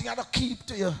has something you have to keep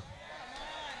to you.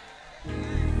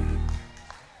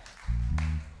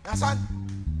 Understand?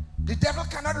 The devil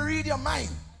cannot read your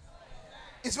mind.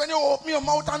 It's when you open your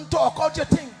mouth and talk out your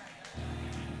thing.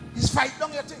 He's fighting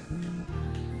down your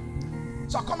thing.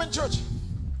 So I come in church.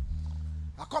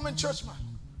 Man.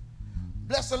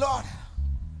 Bless the Lord.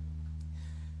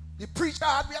 The preacher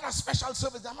we had a special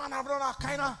service. The man have done a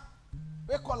kind of,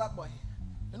 we call that boy.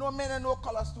 You know men and no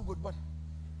colors too good, but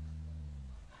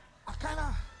a kind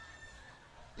of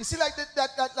You see, like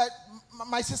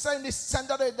my sister in this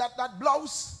center, that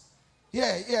blouse.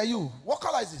 Yeah, you. What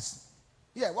color is this?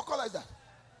 Yeah, what color is that?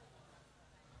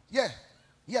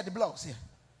 Yeah, the blouse. Yeah,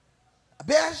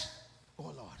 beige.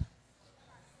 Oh Lord.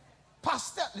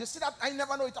 Pastel. You see that? I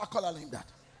never know it a color like that.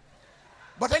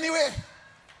 But anyway,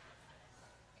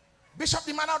 Bishop,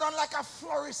 the man out on like a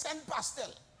fluorescent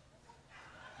pastel.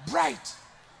 Bright.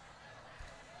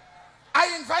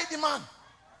 I invite the man.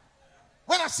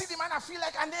 When I see the man, I feel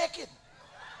like I'm naked.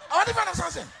 I want to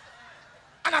understand something.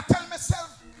 And I tell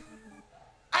myself,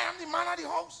 I am the man of the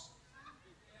house.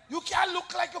 You can't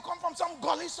look like you come from some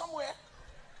gully somewhere.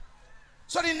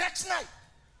 So the next night,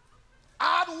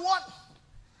 I had one.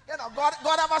 You know,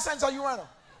 God have a sense of humor.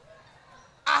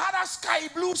 I had a sky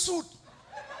blue suit.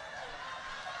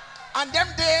 And them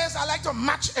days, I like to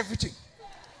match everything.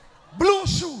 Blue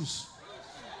shoes.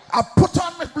 I put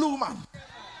on my blue, man.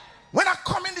 When I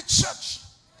come in the church,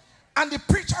 and the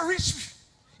preacher reached me,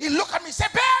 he looked at me and said,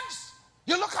 Benz,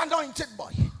 you look anointed,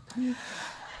 boy. And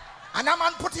that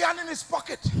man put his hand in his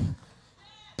pocket.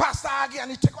 Pastor Aggie,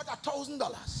 and he took out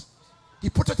 $1,000. He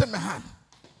put it in my hand.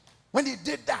 When he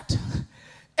did that,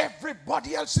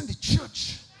 everybody else in the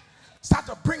church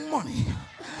started to bring money.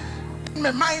 In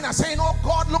my mind, I'm saying, oh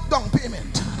God, look down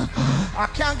payment. I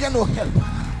can't get no help.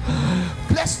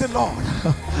 Bless the Lord.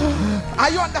 Are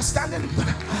you understanding?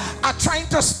 I'm trying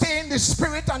to stay in the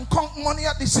spirit and count money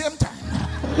at the same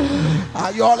time.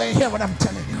 Are you all in here what I'm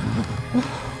telling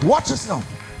you? Watch this now.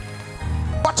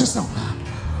 Watch this now.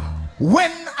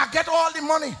 When I get all the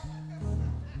money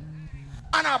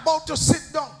and I'm about to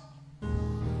sit down,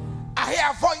 I hear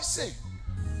a voice say,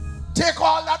 take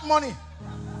all that money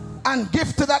and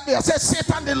give to that day. I said,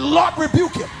 Satan, the Lord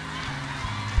rebuke you.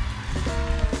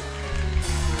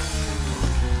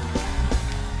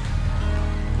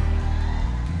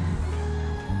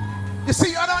 You see,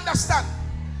 you don't understand.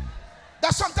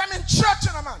 That sometime in church,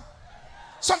 you know, man.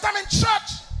 Sometime in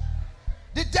church,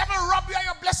 the devil rob you of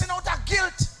your blessing out of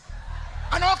guilt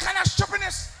and all kind of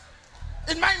stupidness.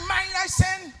 In my mind, I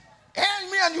said, hey,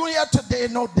 me and you here today,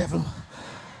 no devil.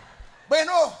 But you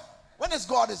know, when it's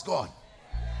God, it's God.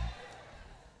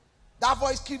 That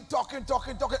voice keep talking.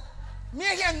 Me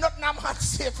here nothing I'm not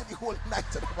safe for the whole night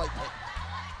to the white boy.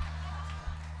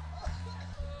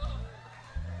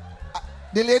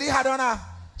 The lady had on a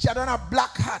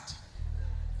black hat.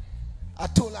 I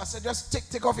told her, I said, just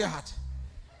take off your hat.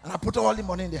 And I put all the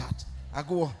money in the hat. I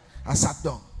sat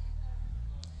down.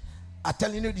 I'm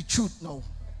telling you the truth now.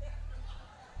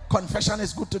 Confession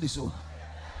is good to the soul.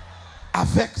 I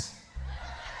vex.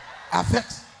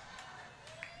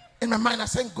 In my mind, I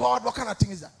said, God, what kind of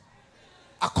thing is that?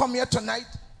 I come here tonight.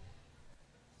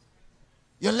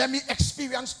 You let me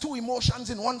experience two emotions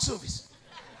in one service.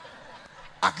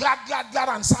 A glad,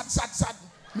 and sad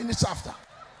minutes after.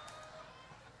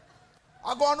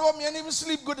 I go on home and even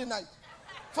sleep good at night.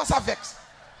 First I vex.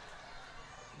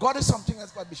 God is something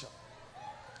else, but Bishop.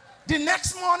 The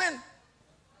next morning,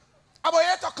 about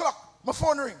 8 o'clock, my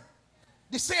phone ring.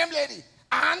 The same lady.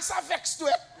 I answer vex to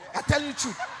it. I tell you the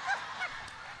truth.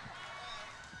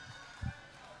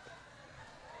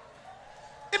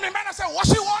 In my mind, I said, what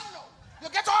you want now? You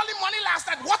get all the money last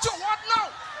night. What you want now?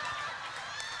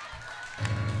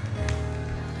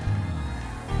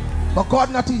 But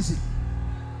God not easy.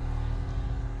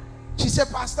 She said,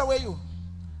 Pastor, where you?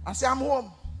 I said, I'm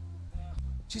home.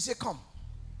 She said, come.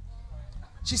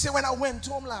 She said, when I went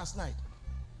home last night,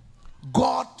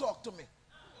 God talked to me.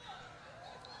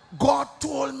 God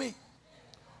told me,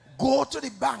 go to the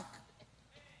bank,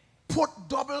 put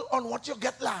double on what you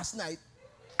get last night,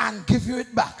 and give you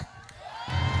it back.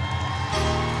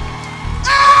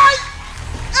 Hey!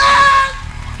 Hey!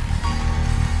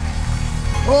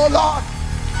 Oh Lord.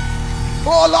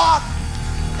 Oh Lord.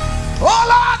 Oh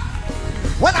Lord.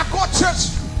 When I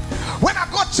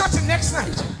go church the next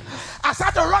night, I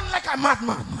start to run like a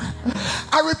madman.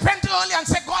 I repent early and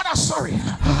say, God, I'm sorry.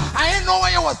 I ain't know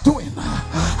what you was doing.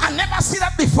 I never see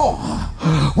that before.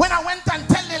 When I went and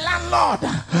tell the landlord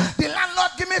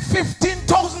give me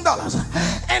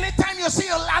 $15,000. Anytime you see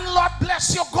your landlord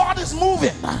bless you, God is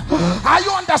moving. Are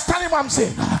you understanding what I'm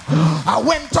saying? I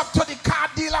went up to the car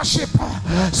dealership,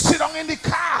 sit down in the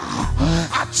car.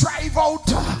 I drive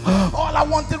out. All I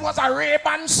wanted was a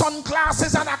Ray-Ban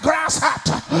sunglasses and a grass hat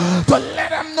to let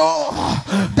them know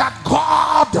that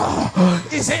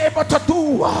God is able to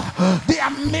do the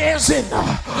amazing.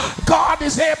 God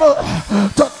is able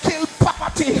to kill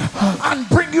poverty and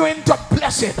bring you into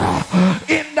blessing.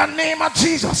 In the name of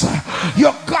Jesus,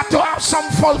 you got to have some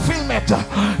fulfillment.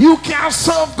 You can't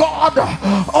serve God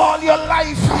all your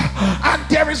life and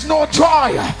there is no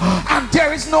joy, and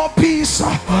there is no peace,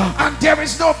 and there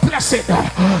is no blessing.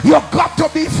 You got to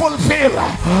be fulfilled.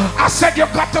 I said you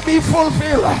got to be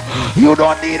fulfilled. You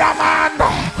don't need a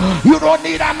man. You don't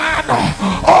need a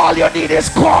man. All you need is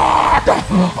God.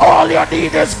 All you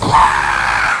need is God.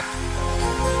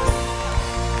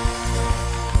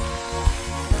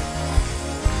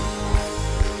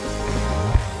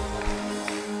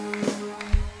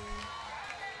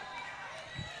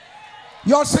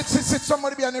 Y'all sit.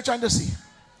 Somebody behind you trying to see.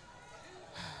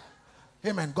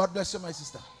 Amen. God bless you, my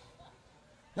sister.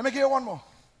 Let me give you one more.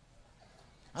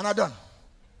 And I'm done.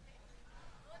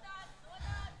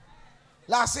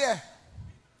 Last year.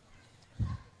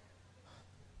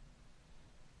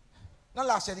 Not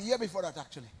last year, the year before that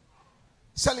actually.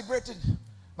 Celebrated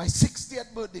my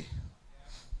 60th birthday.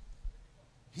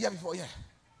 Year before, yeah.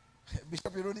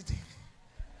 Bishop Ironity.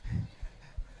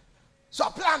 So I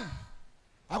plan.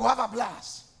 I go have a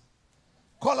blast.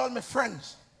 Call all my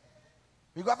friends.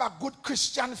 We go have a good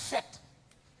Christian fete.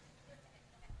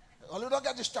 Although don't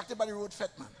get distracted by the road fete,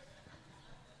 man.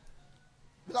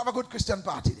 We'll have a good Christian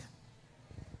party there.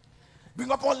 Bring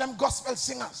up all them gospel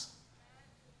singers.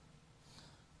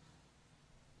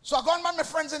 So I go and my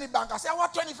friends in the bank. I say, I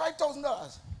want $25,000. I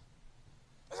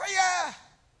say, yeah.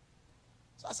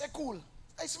 So I say, cool.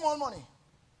 It's small money.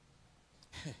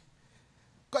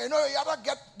 Because you know, you have to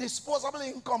get disposable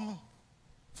income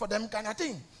for them kind of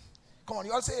thing. Come on,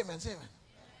 you all say amen, say amen.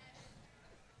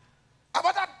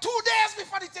 About that 2 days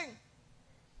before the thing,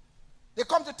 they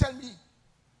come to tell me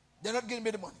they're not giving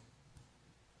me the money.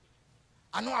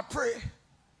 I know I pray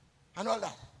and all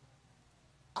that.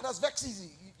 And that's vex easy.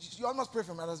 You almost pray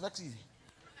for me, that's vex easy.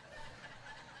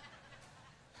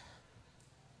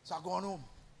 So I go on home.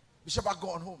 Bishop, I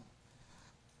go on home.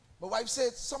 My wife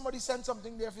said, somebody sent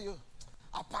something there for you.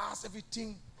 I pass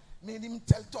everything. Made him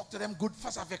talk to them good.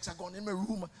 First I vex, I go in my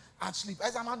room and sleep.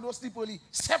 As a man don't sleep early.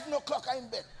 7 o'clock I'm in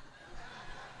bed.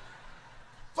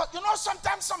 But you know,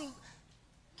 sometimes some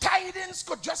tidings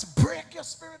could just break your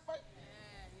spirit.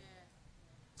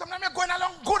 Sometimes you're going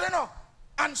along good enough,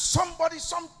 and somebody,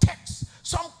 some text,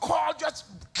 some call just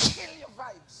kill your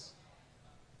vibes.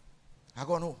 I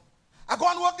go home. I go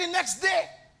and work the next day.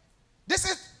 This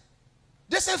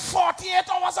is 48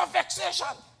 hours of vexation.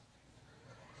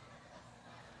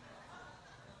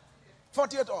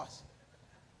 48 hours.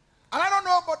 And I don't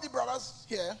know about the brothers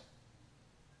here,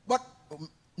 but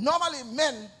normally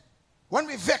men, when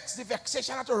we vex, the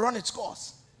vexation has to run its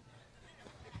course.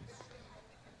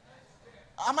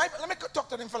 Let me talk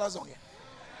to them fellas on here.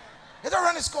 It has to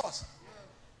run its course.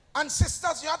 And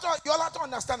sisters, you all have to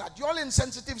understand that. You're all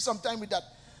insensitive sometimes with that.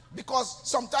 Because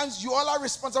sometimes you all are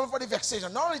responsible for the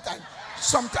vexation. Not all the time.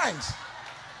 Sometimes.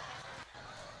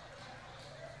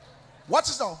 Watch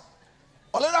this now.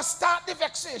 Or let us start the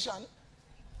vexation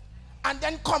and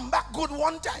then come back good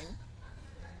one time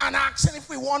and asking if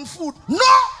we want food. No!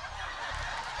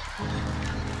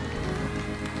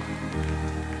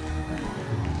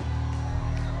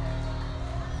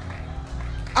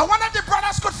 I wonder if the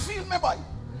brothers could feel me, boy.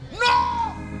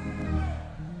 No!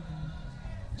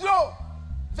 No!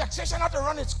 Vexation had to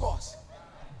run its course.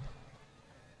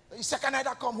 The second night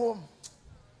I come home,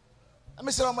 let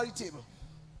me sit down by the table.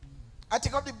 I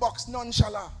take out the box,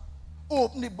 nonchalant.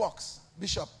 Open the box,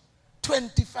 Bishop.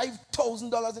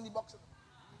 $25,000 in the box.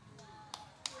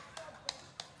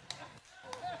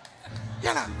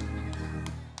 You know?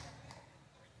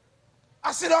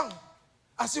 I sit down.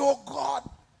 I say, oh God,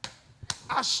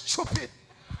 I'm stupid.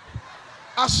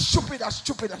 I'm stupid.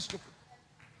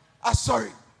 I'm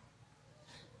sorry.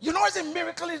 You know what's a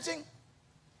miracle in thing?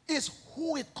 Is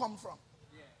who it come from.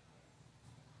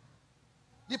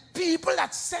 The people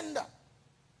that send that,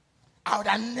 I would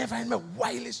have never in my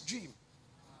wildest dream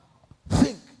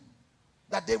think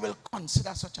that they will consider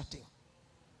such a thing.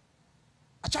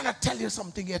 I'm trying to tell you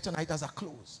something here tonight as I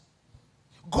close.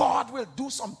 God will do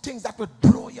some things that will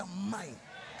blow your mind.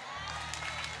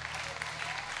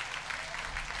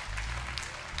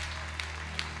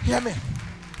 Hear me?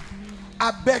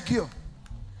 I beg you,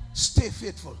 stay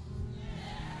faithful.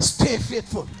 Stay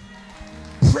faithful.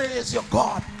 Praise your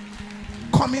God.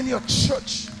 Come in your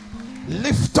church.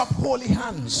 Lift up holy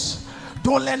hands.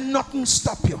 Don't let nothing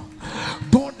stop you.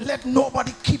 Don't let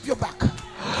nobody keep you back.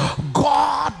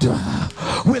 God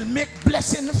will make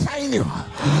blessing find you.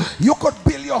 You could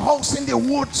build your house in the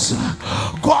woods.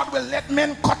 God will let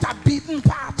men cut a beaten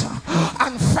path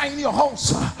and find your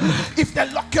house. If they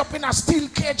lock you up in a steel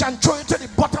cage and throw you to the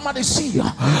bottom of the sea,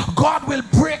 God will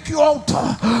break you out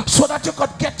so that you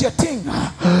could get your thing.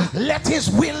 Let his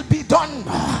will be done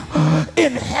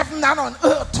in heaven and on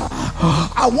earth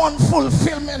I want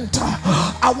fulfillment.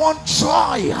 I want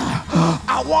joy.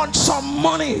 I want some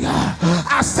money.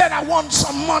 I said I want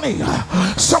some money.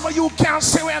 Some of you can't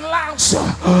say when last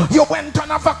you went on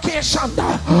a vacation.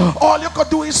 All you could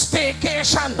do is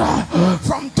staycation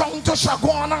from town to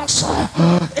Chaguanas.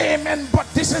 Amen. But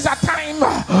this is a time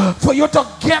for you to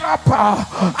get up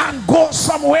and go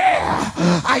somewhere.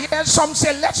 I hear some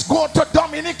say, let's go to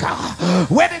Dominica.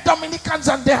 Where the Dominicans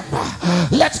and them?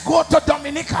 Let's go to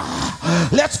Dominica.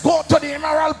 Let's go to the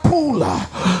Emerald Pool.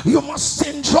 You must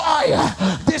enjoy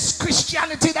this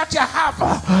Christianity that you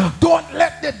have. Don't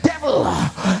let the devil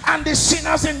and the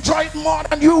sinners enjoy it more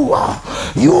than you.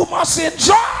 You must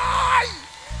enjoy.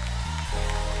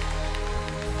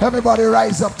 Everybody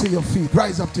rise up to your feet.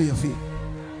 Rise up to your feet.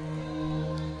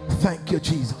 Thank you,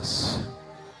 Jesus.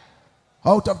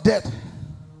 Out of death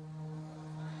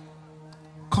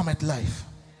cometh life.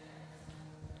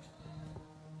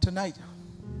 Tonight,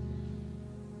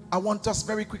 I want us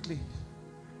very quickly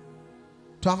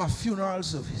to have a funeral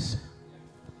service.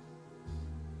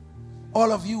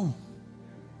 All of you,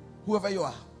 whoever you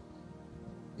are,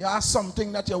 you have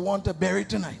something that you want to bury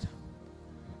tonight.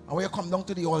 And when you come down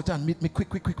to the altar and meet me quick.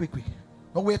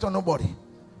 Don't wait on nobody.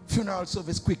 Funeral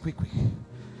service, quick.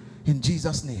 In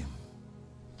Jesus' name.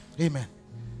 Amen.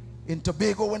 In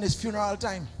Tobago, when it's funeral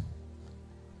time,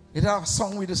 it have a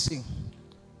song we just sing.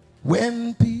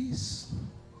 When peace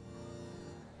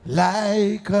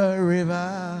like a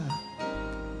river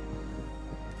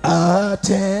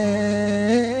attended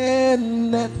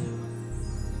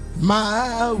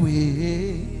my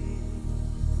way,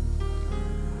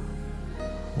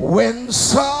 when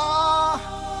sorrows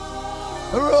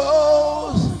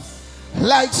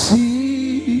like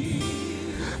sea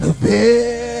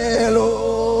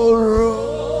billow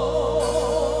roll.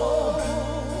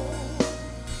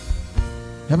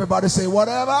 Everybody say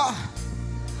whatever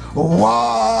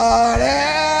my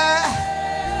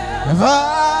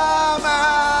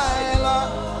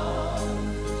love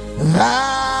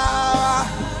thou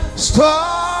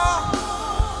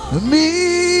taught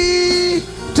me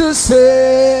to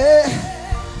say,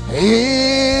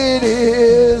 it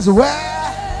is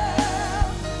well,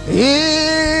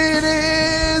 it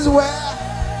is well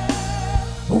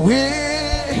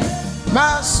with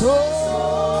my soul.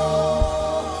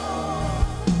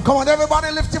 Come on,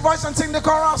 everybody, lift your voice and sing the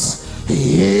chorus.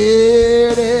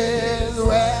 It is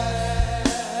well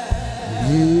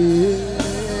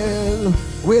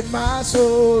with my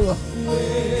soul.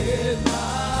 With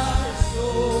my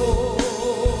soul.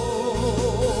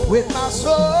 With my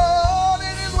soul,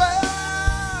 it is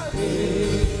well.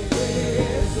 It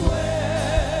is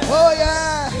well. Oh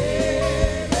yeah.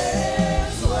 It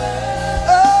is well.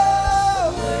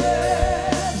 Oh.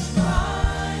 With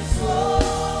my soul.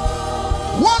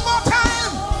 One more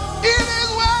time. It is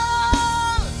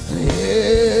well.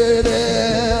 It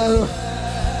is well.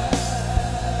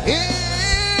 It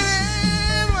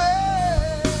is well.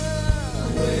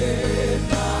 With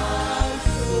my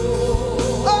soul.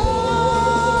 Oh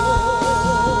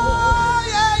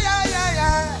yeah.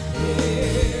 It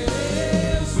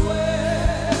is well.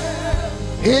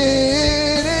 It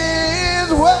is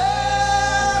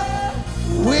well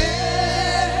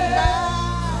with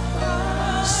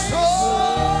my soul.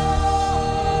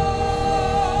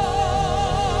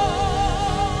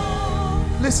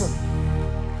 Listen,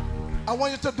 I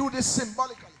want you to do this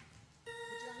symbolically. Put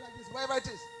your hand like this, wherever it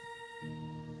is.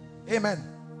 Amen.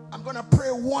 I'm going to pray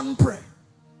one prayer.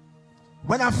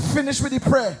 When I finish with the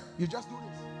prayer, you just do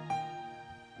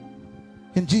this.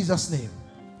 In Jesus' name.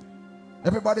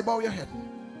 Everybody bow your head.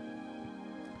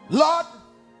 Lord,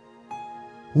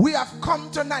 we have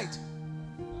come tonight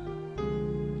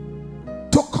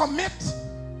to commit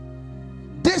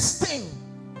this thing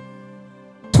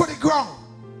to the ground.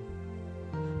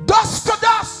 Dust to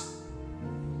dust,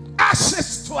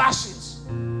 ashes to ashes.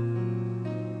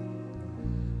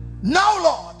 Now,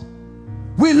 Lord,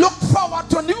 we look forward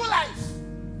to new life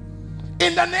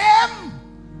in the name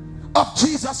of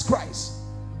Jesus Christ.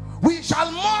 We shall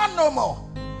mourn no more.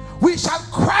 We shall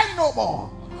cry no more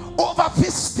over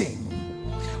this thing.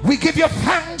 We give you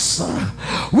thanks.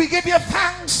 We give you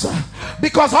thanks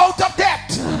because out of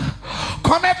death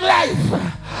cometh life.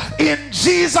 In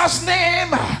Jesus'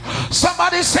 name.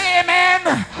 Somebody say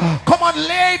amen. Come on,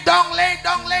 lay down.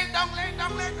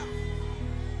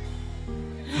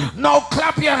 Now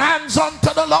clap your hands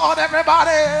unto the Lord,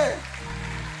 everybody.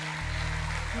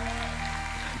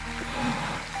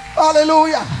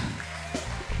 Hallelujah.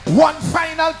 One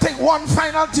final thing.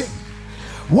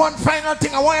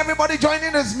 I want everybody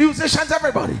joining as musicians,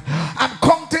 everybody. I'm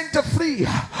counting to 3.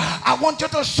 I want you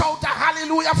to shout a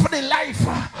hallelujah for the life.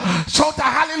 Shout a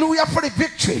hallelujah for the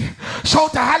victory.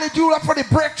 Shout a hallelujah for the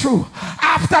breakthrough.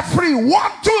 After 3,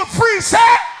 1, 2, 3, say.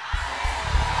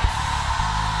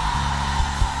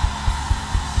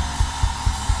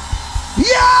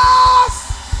 Yes!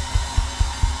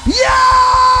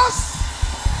 Yes!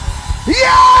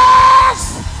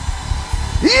 Yes!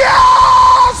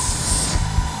 Yes!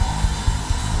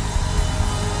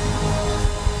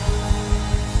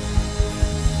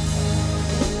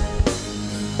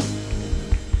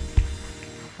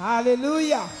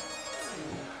 Hallelujah.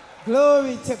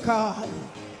 Glory to God.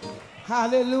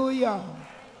 Hallelujah.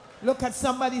 Look at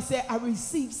somebody, say, I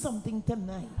received something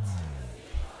tonight.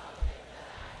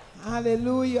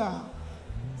 Hallelujah.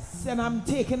 Said, I'm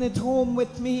taking it home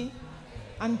with me.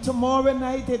 And tomorrow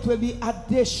night it will be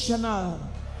additional.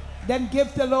 Then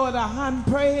give the Lord a hand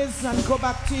praise and go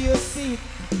back to your seat.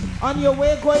 On your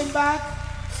way going back,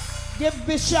 give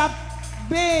Bishop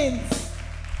Baines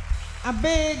a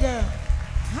big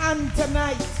hand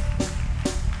tonight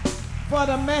for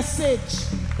the message.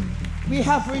 We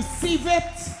have received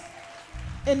it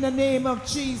in the name of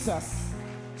Jesus.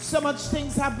 So much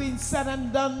things have been said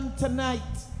and done tonight.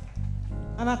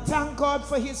 And I thank God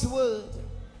for his word,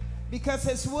 because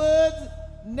his word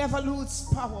never loses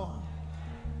power.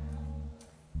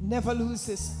 Never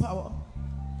loses power.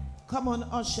 Come on,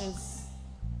 ushers.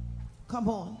 Come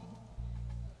on.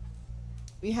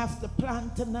 We have to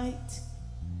plan tonight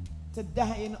to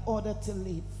die in order to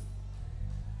live.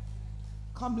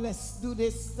 Come, let's do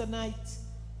this tonight.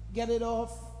 Get it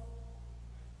off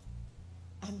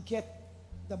and get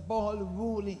the ball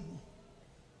rolling.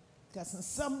 Because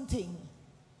something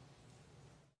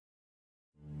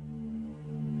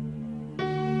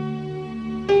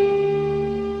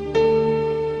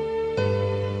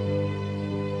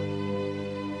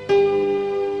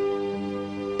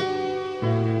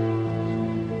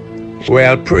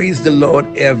Well, praise the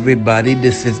Lord, everybody.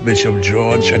 This is Bishop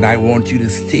George, and I want you to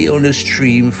stay on the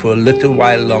stream for a little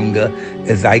while longer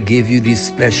as I give you these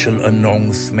special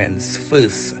announcements.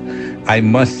 First, I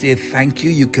must say thank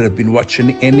you. You could have been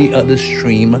watching any other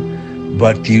stream,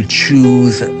 but you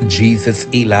choose Jesus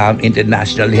Elam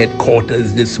International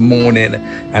Headquarters this morning.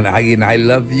 And I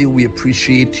love you. We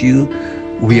appreciate you.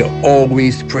 We are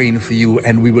always praying for you,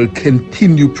 and we will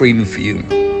continue praying for you.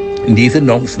 In these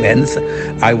announcements,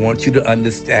 I want you to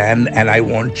understand, and I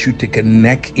want you to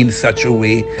connect in such a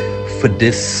way for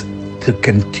this to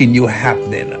continue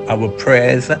happening. Our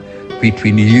prayers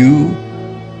between you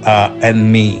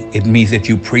and me. It means that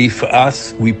you pray for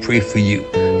us, we pray for you.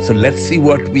 So let's see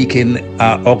what we can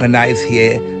organize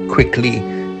here quickly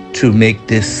to make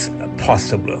this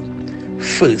possible.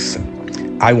 First,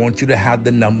 I want you to have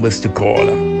the numbers to call.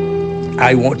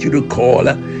 I want you to call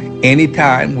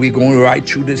anytime. We're going right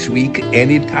through this week.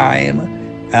 Anytime,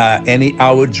 any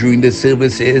hour during the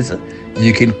services,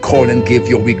 you can call and give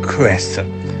your request.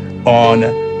 On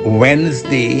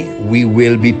Wednesday, we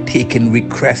will be taking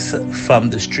requests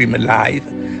from the stream live.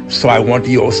 So I want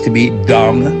yours to be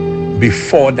done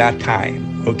before that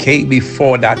time. Okay,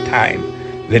 before that time.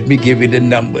 Let me give you the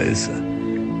numbers.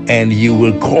 And you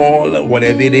will call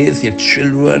whatever it is, your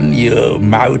children, your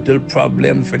marital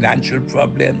problem, financial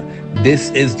problem.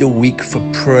 This is the week for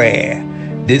prayer.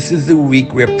 This is the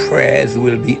week where prayers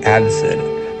will be answered.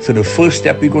 So the first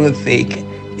step we're going to take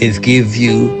is give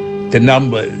you the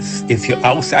numbers. If you're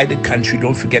outside the country,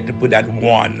 don't forget to put that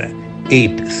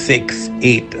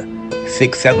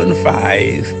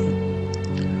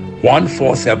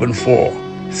 1-868-675-1474.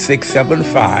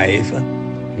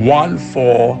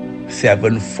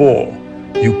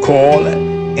 675-1474. You call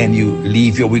and you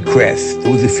leave your request.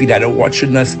 Those of you that are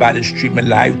watching us by the stream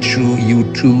live through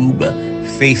YouTube,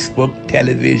 Facebook,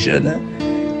 television,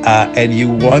 and you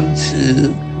want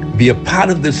to be a part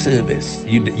of the service.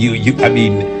 I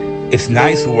mean, it's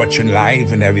nice watching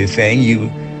live and everything. You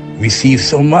receive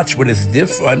so much, but it's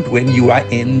different when you are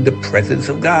in the presence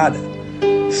of God.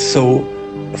 So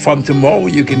from tomorrow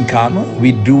you can come.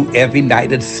 We do every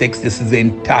night at 6. This is the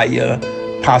entire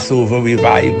Passover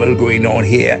revival going on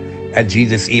here at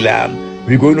Jesus Elam.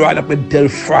 We're going right up until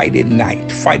Friday night.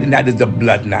 Friday night is the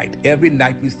blood night. Every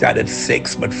night we start at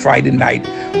 6, but Friday night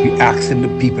we asking the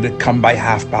people to come by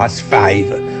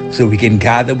 5:30 so we can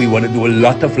gather. We want to do a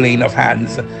lot of laying of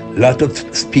hands, a lot of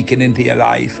speaking into your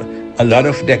life, a lot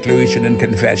of declaration and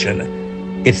confession.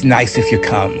 It's nice if you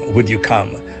come. Would you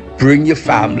come? Bring your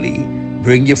family,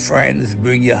 bring your friends,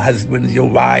 bring your husbands, your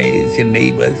wives, your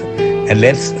neighbors, and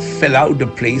let's fill out the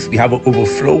place. We have an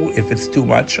overflow if it's too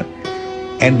much,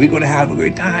 and we're going to have a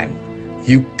great time.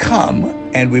 You come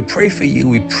and we pray for you,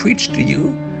 we preach to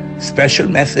you, special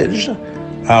message,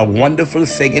 wonderful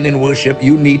singing and worship,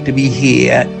 you need to be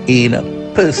here in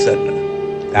person.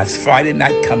 That's Friday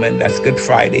night coming. That's Good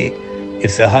Friday.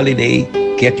 It's a holiday.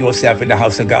 Get yourself in the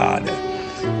house of God.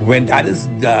 When that is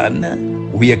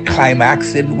done, we are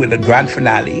climaxing with a grand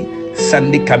finale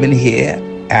Sunday coming here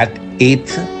at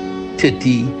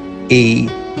 8:30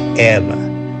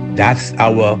 a.m. That's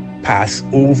our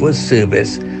Passover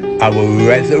service, our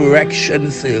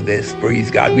resurrection service. Praise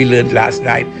God. We learned last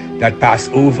night that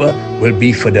Passover will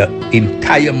be for the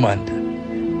entire month.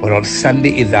 But on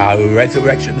Sunday is our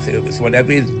resurrection service.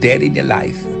 Whatever is dead in your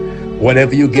life,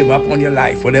 whatever you give up on your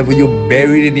life, whatever you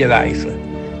buried in your life,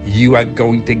 you are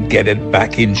going to get it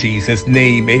back in Jesus'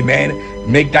 name. Amen.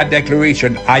 Make that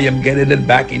declaration. I am getting it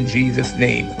back in Jesus'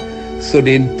 name. So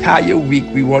the entire week,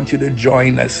 we want you to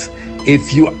join us.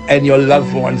 If you and your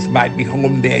loved ones might be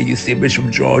home there, you say, Bishop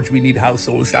George, we need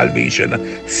household salvation.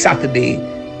 Saturday,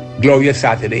 Glorious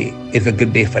Saturday, is a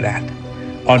good day for that.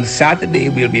 On Saturday,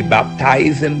 we'll be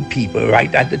baptizing people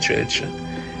right at the church.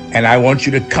 And I want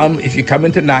you to come. If you come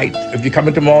in tonight, if you come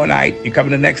in tomorrow night, you come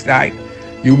in the next night,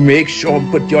 you make sure and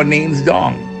put your names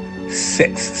down.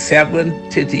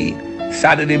 7:30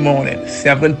 Saturday morning,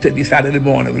 7:30 Saturday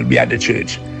morning, we'll be at the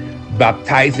church,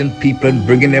 baptizing people and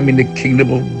bringing them in the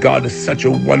kingdom of God. It's such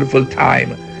a wonderful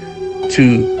time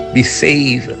to be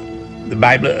saved. The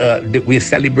Bible, we're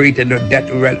celebrating the death,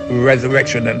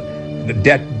 resurrection, and the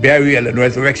death, burial, and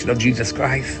resurrection of Jesus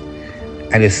Christ.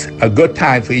 And it's a good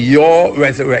time for your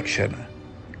resurrection.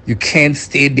 You can't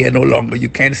stay there no longer. You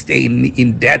can't stay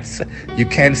in debts. You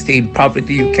can't stay in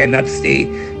poverty. You cannot stay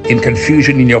in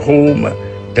confusion in your home.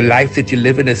 The life that you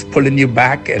live in is pulling you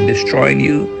back and destroying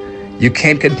you. You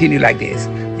can't continue like this.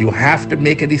 You have to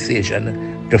make a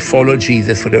decision to follow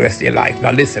Jesus for the rest of your life.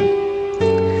 Now listen,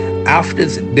 after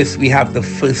this, we have the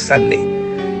first Sunday.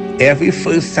 Every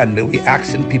first Sunday, we're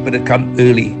asking people to come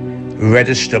early,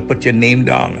 register, put your name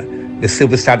down. The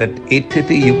service starts at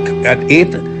 8:30. At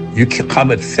 8, you can come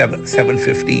at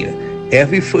 7:15.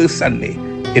 Every first Sunday,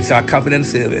 it's our covenant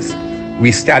service.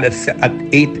 We start at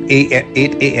 8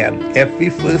 a.m. Every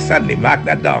first Sunday. Mark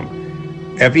that down.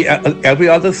 Every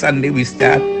other Sunday, we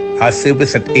start our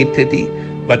service at 8:30.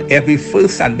 But every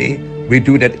first Sunday, we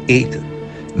do it at 8.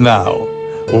 Now,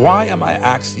 why am I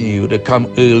asking you to come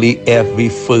early every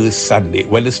first Sunday?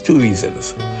 Well, there's two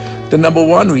reasons. The number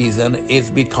one reason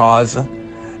is because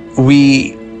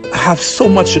we have so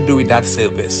much to do in that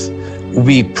service.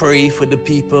 We pray for the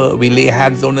people. We lay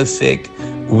hands on the sick.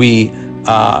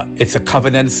 It's a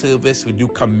covenant service. We do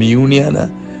communion.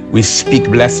 We speak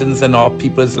blessings in our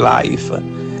people's life.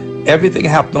 Everything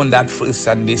happened on that first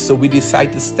Sunday. So we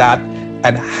decide to start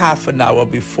at half an hour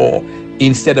before.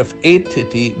 Instead of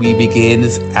 8:30, we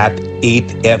begins at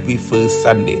 8 every first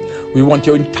Sunday. We want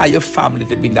your entire family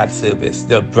to be in that service.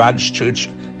 The branch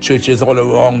churches all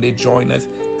around, they join us.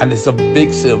 And it's a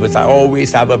big service. I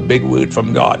always have a big word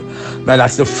from God. Now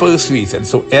that's the first reason.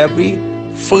 So every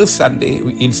first Sunday,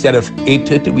 instead of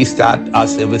 8:30, we start our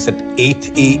service at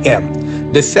 8 a.m.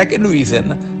 The second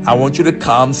reason I want you to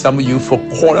come, some of you, for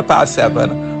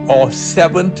 7:15 or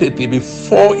 7:30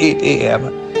 before 8 a.m.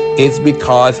 is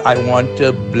because I want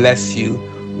to bless you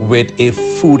with a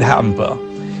food hamper.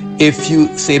 If you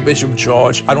say, Bishop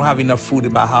George, I don't have enough food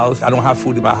in my house. I don't have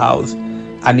food in my house.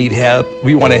 I need help.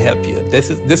 We want to help you. This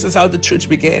is how the church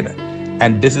began.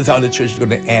 And this is how the church is going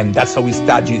to end. That's how we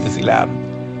start Jesus Elam.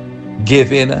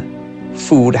 Giving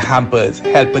food hampers,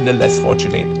 helping the less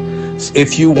fortunate. So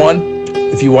if you want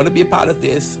to be a part of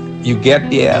this, you get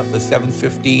there for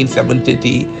 7:15,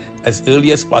 7:30 as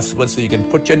early as possible so you can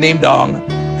put your name down.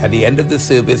 At the end of the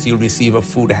service, you'll receive a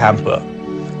food hamper.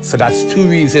 So that's two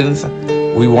reasons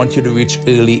we want you to reach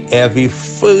early every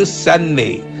first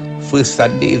Sunday. First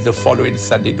Sunday is the following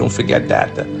Sunday. Don't forget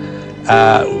that.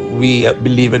 We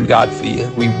believe in God for you.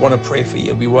 We want to pray for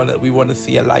you. We want to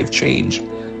see a life change.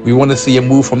 We want to see you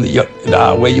move from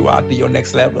where you are to your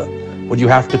next level. But you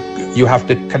have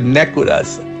to connect with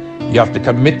us. You have to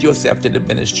commit yourself to the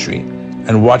ministry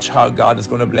and watch how God is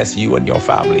going to bless you and your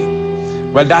family.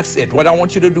 Well, that's it. What I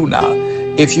want you to do now,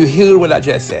 if you hear what I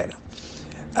just said,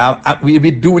 we'll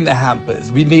be doing the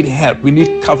hampers. We need help. We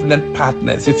need covenant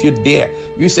partners. If you're there,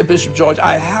 you say, Bishop George,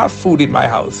 I have food in my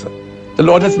house. The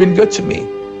Lord has been good to me.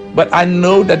 But I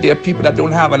know that there are people that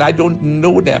don't have, and I don't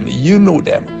know them. You know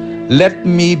them. Let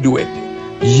me do it.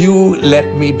 You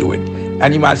let me do it.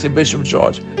 And you might say, Bishop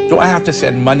George, do I have to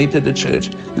send money to the church?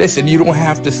 Listen, you don't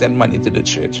have to send money to the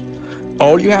church.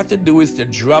 All you have to do is to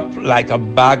drop like a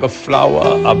bag of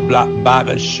flour, a bag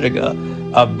of sugar,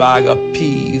 a bag of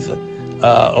peas,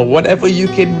 or whatever you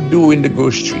can do in the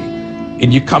grocery.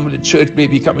 And you come to church,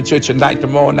 maybe you come to church tonight,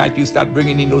 tomorrow night, you start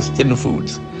bringing in those tin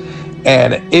foods.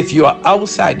 And if you are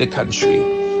outside the country,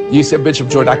 you say, Bishop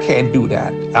George, I can't do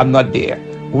that. I'm not there.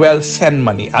 Well, send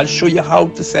money. I'll show you how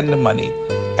to send the money.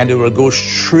 And it will go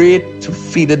straight to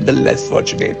feeding the less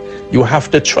fortunate. You have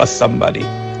to trust somebody.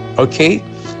 Okay?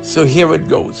 So here it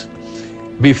goes.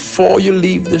 Before you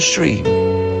leave the stream,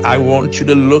 I want you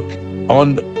to look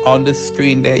on the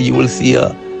screen there. You will see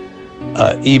a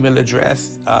email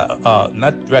address.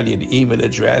 Not really an email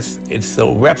address. It's a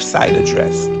website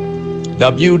address.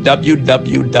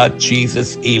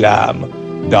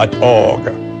 www.jesuselam.org.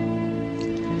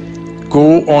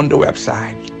 Go on the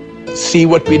website. See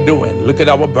what we're doing. Look at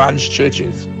our branch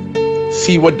churches.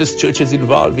 See what this church is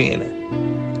involved in.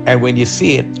 And when you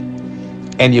see it,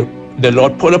 and the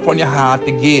Lord put upon your heart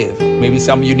to give, maybe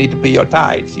some of you need to pay your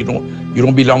tithes. You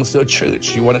don't belong to a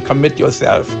church. You want to commit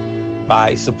yourself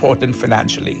by supporting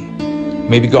financially.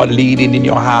 Maybe God leading in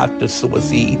your heart to sow a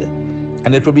seed,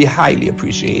 and it will be highly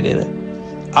appreciated.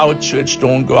 Our church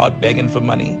don't go out begging for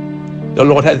money. The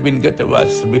Lord has been good to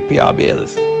us. We pay our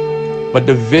bills. But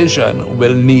the vision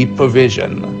will need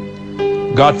provision.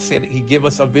 God said He gave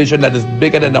us a vision that is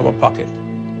bigger than our pocket.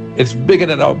 It's bigger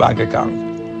than our bank account.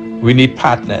 We need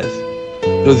partners.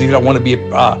 Those of you that want to be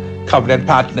covenant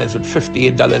partners with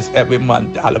 $58 every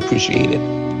month, I'll appreciate it.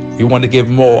 If you want to give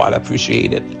more, I'll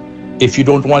appreciate it. If you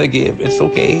don't want to give, it's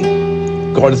okay.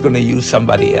 God is going to use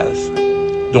somebody else.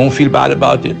 Don't feel bad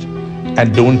about it,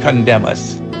 and don't condemn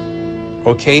us.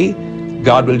 Okay?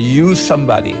 God will use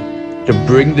somebody to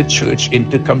bring the church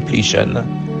into completion.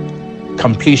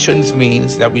 Completions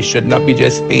means that we should not be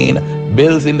just paying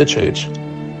bills in the church,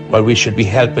 but we should be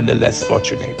helping the less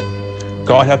fortunate.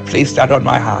 God has placed that on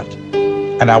my heart,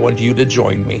 and I want you to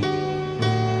join me.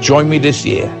 Join me this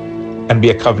year and be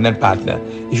a covenant partner.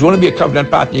 If you want to be a covenant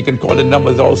partner, you can call the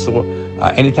numbers also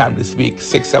anytime this week,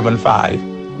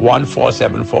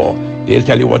 675-1474. They'll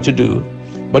tell you what to do.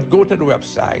 But go to the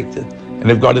website, and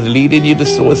if God is leading you to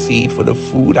sow a seed for the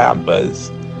food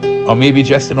hampers, or maybe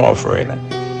just an offering,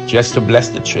 just to bless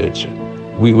the church,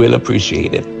 we will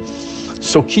appreciate it.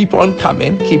 So keep on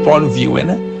coming, keep on viewing,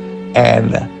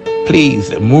 and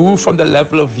please move from the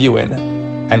level of viewing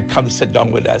and come sit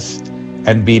down with us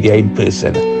and be there in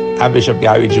person. I'm Bishop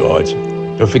Gary George.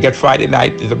 Don't forget, Friday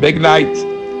night is a big night.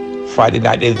 Friday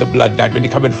night is the blood night. When you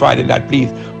come in Friday night,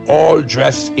 please, all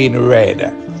dressed in red.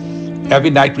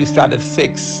 Every night we start at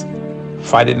 6.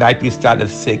 Friday night we start at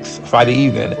 6. Friday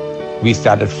evening we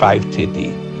start at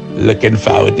 5:30. Looking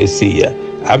forward to see you.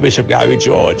 I'm Bishop Gary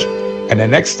George. And the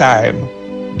next time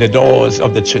the doors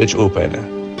of the church open,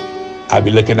 I'll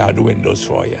be looking out the windows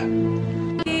for you.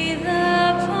 Breathe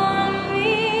upon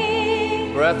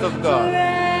me, Breath of God.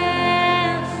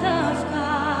 breath of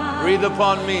God. Breathe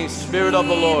upon me, Spirit of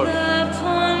the Lord.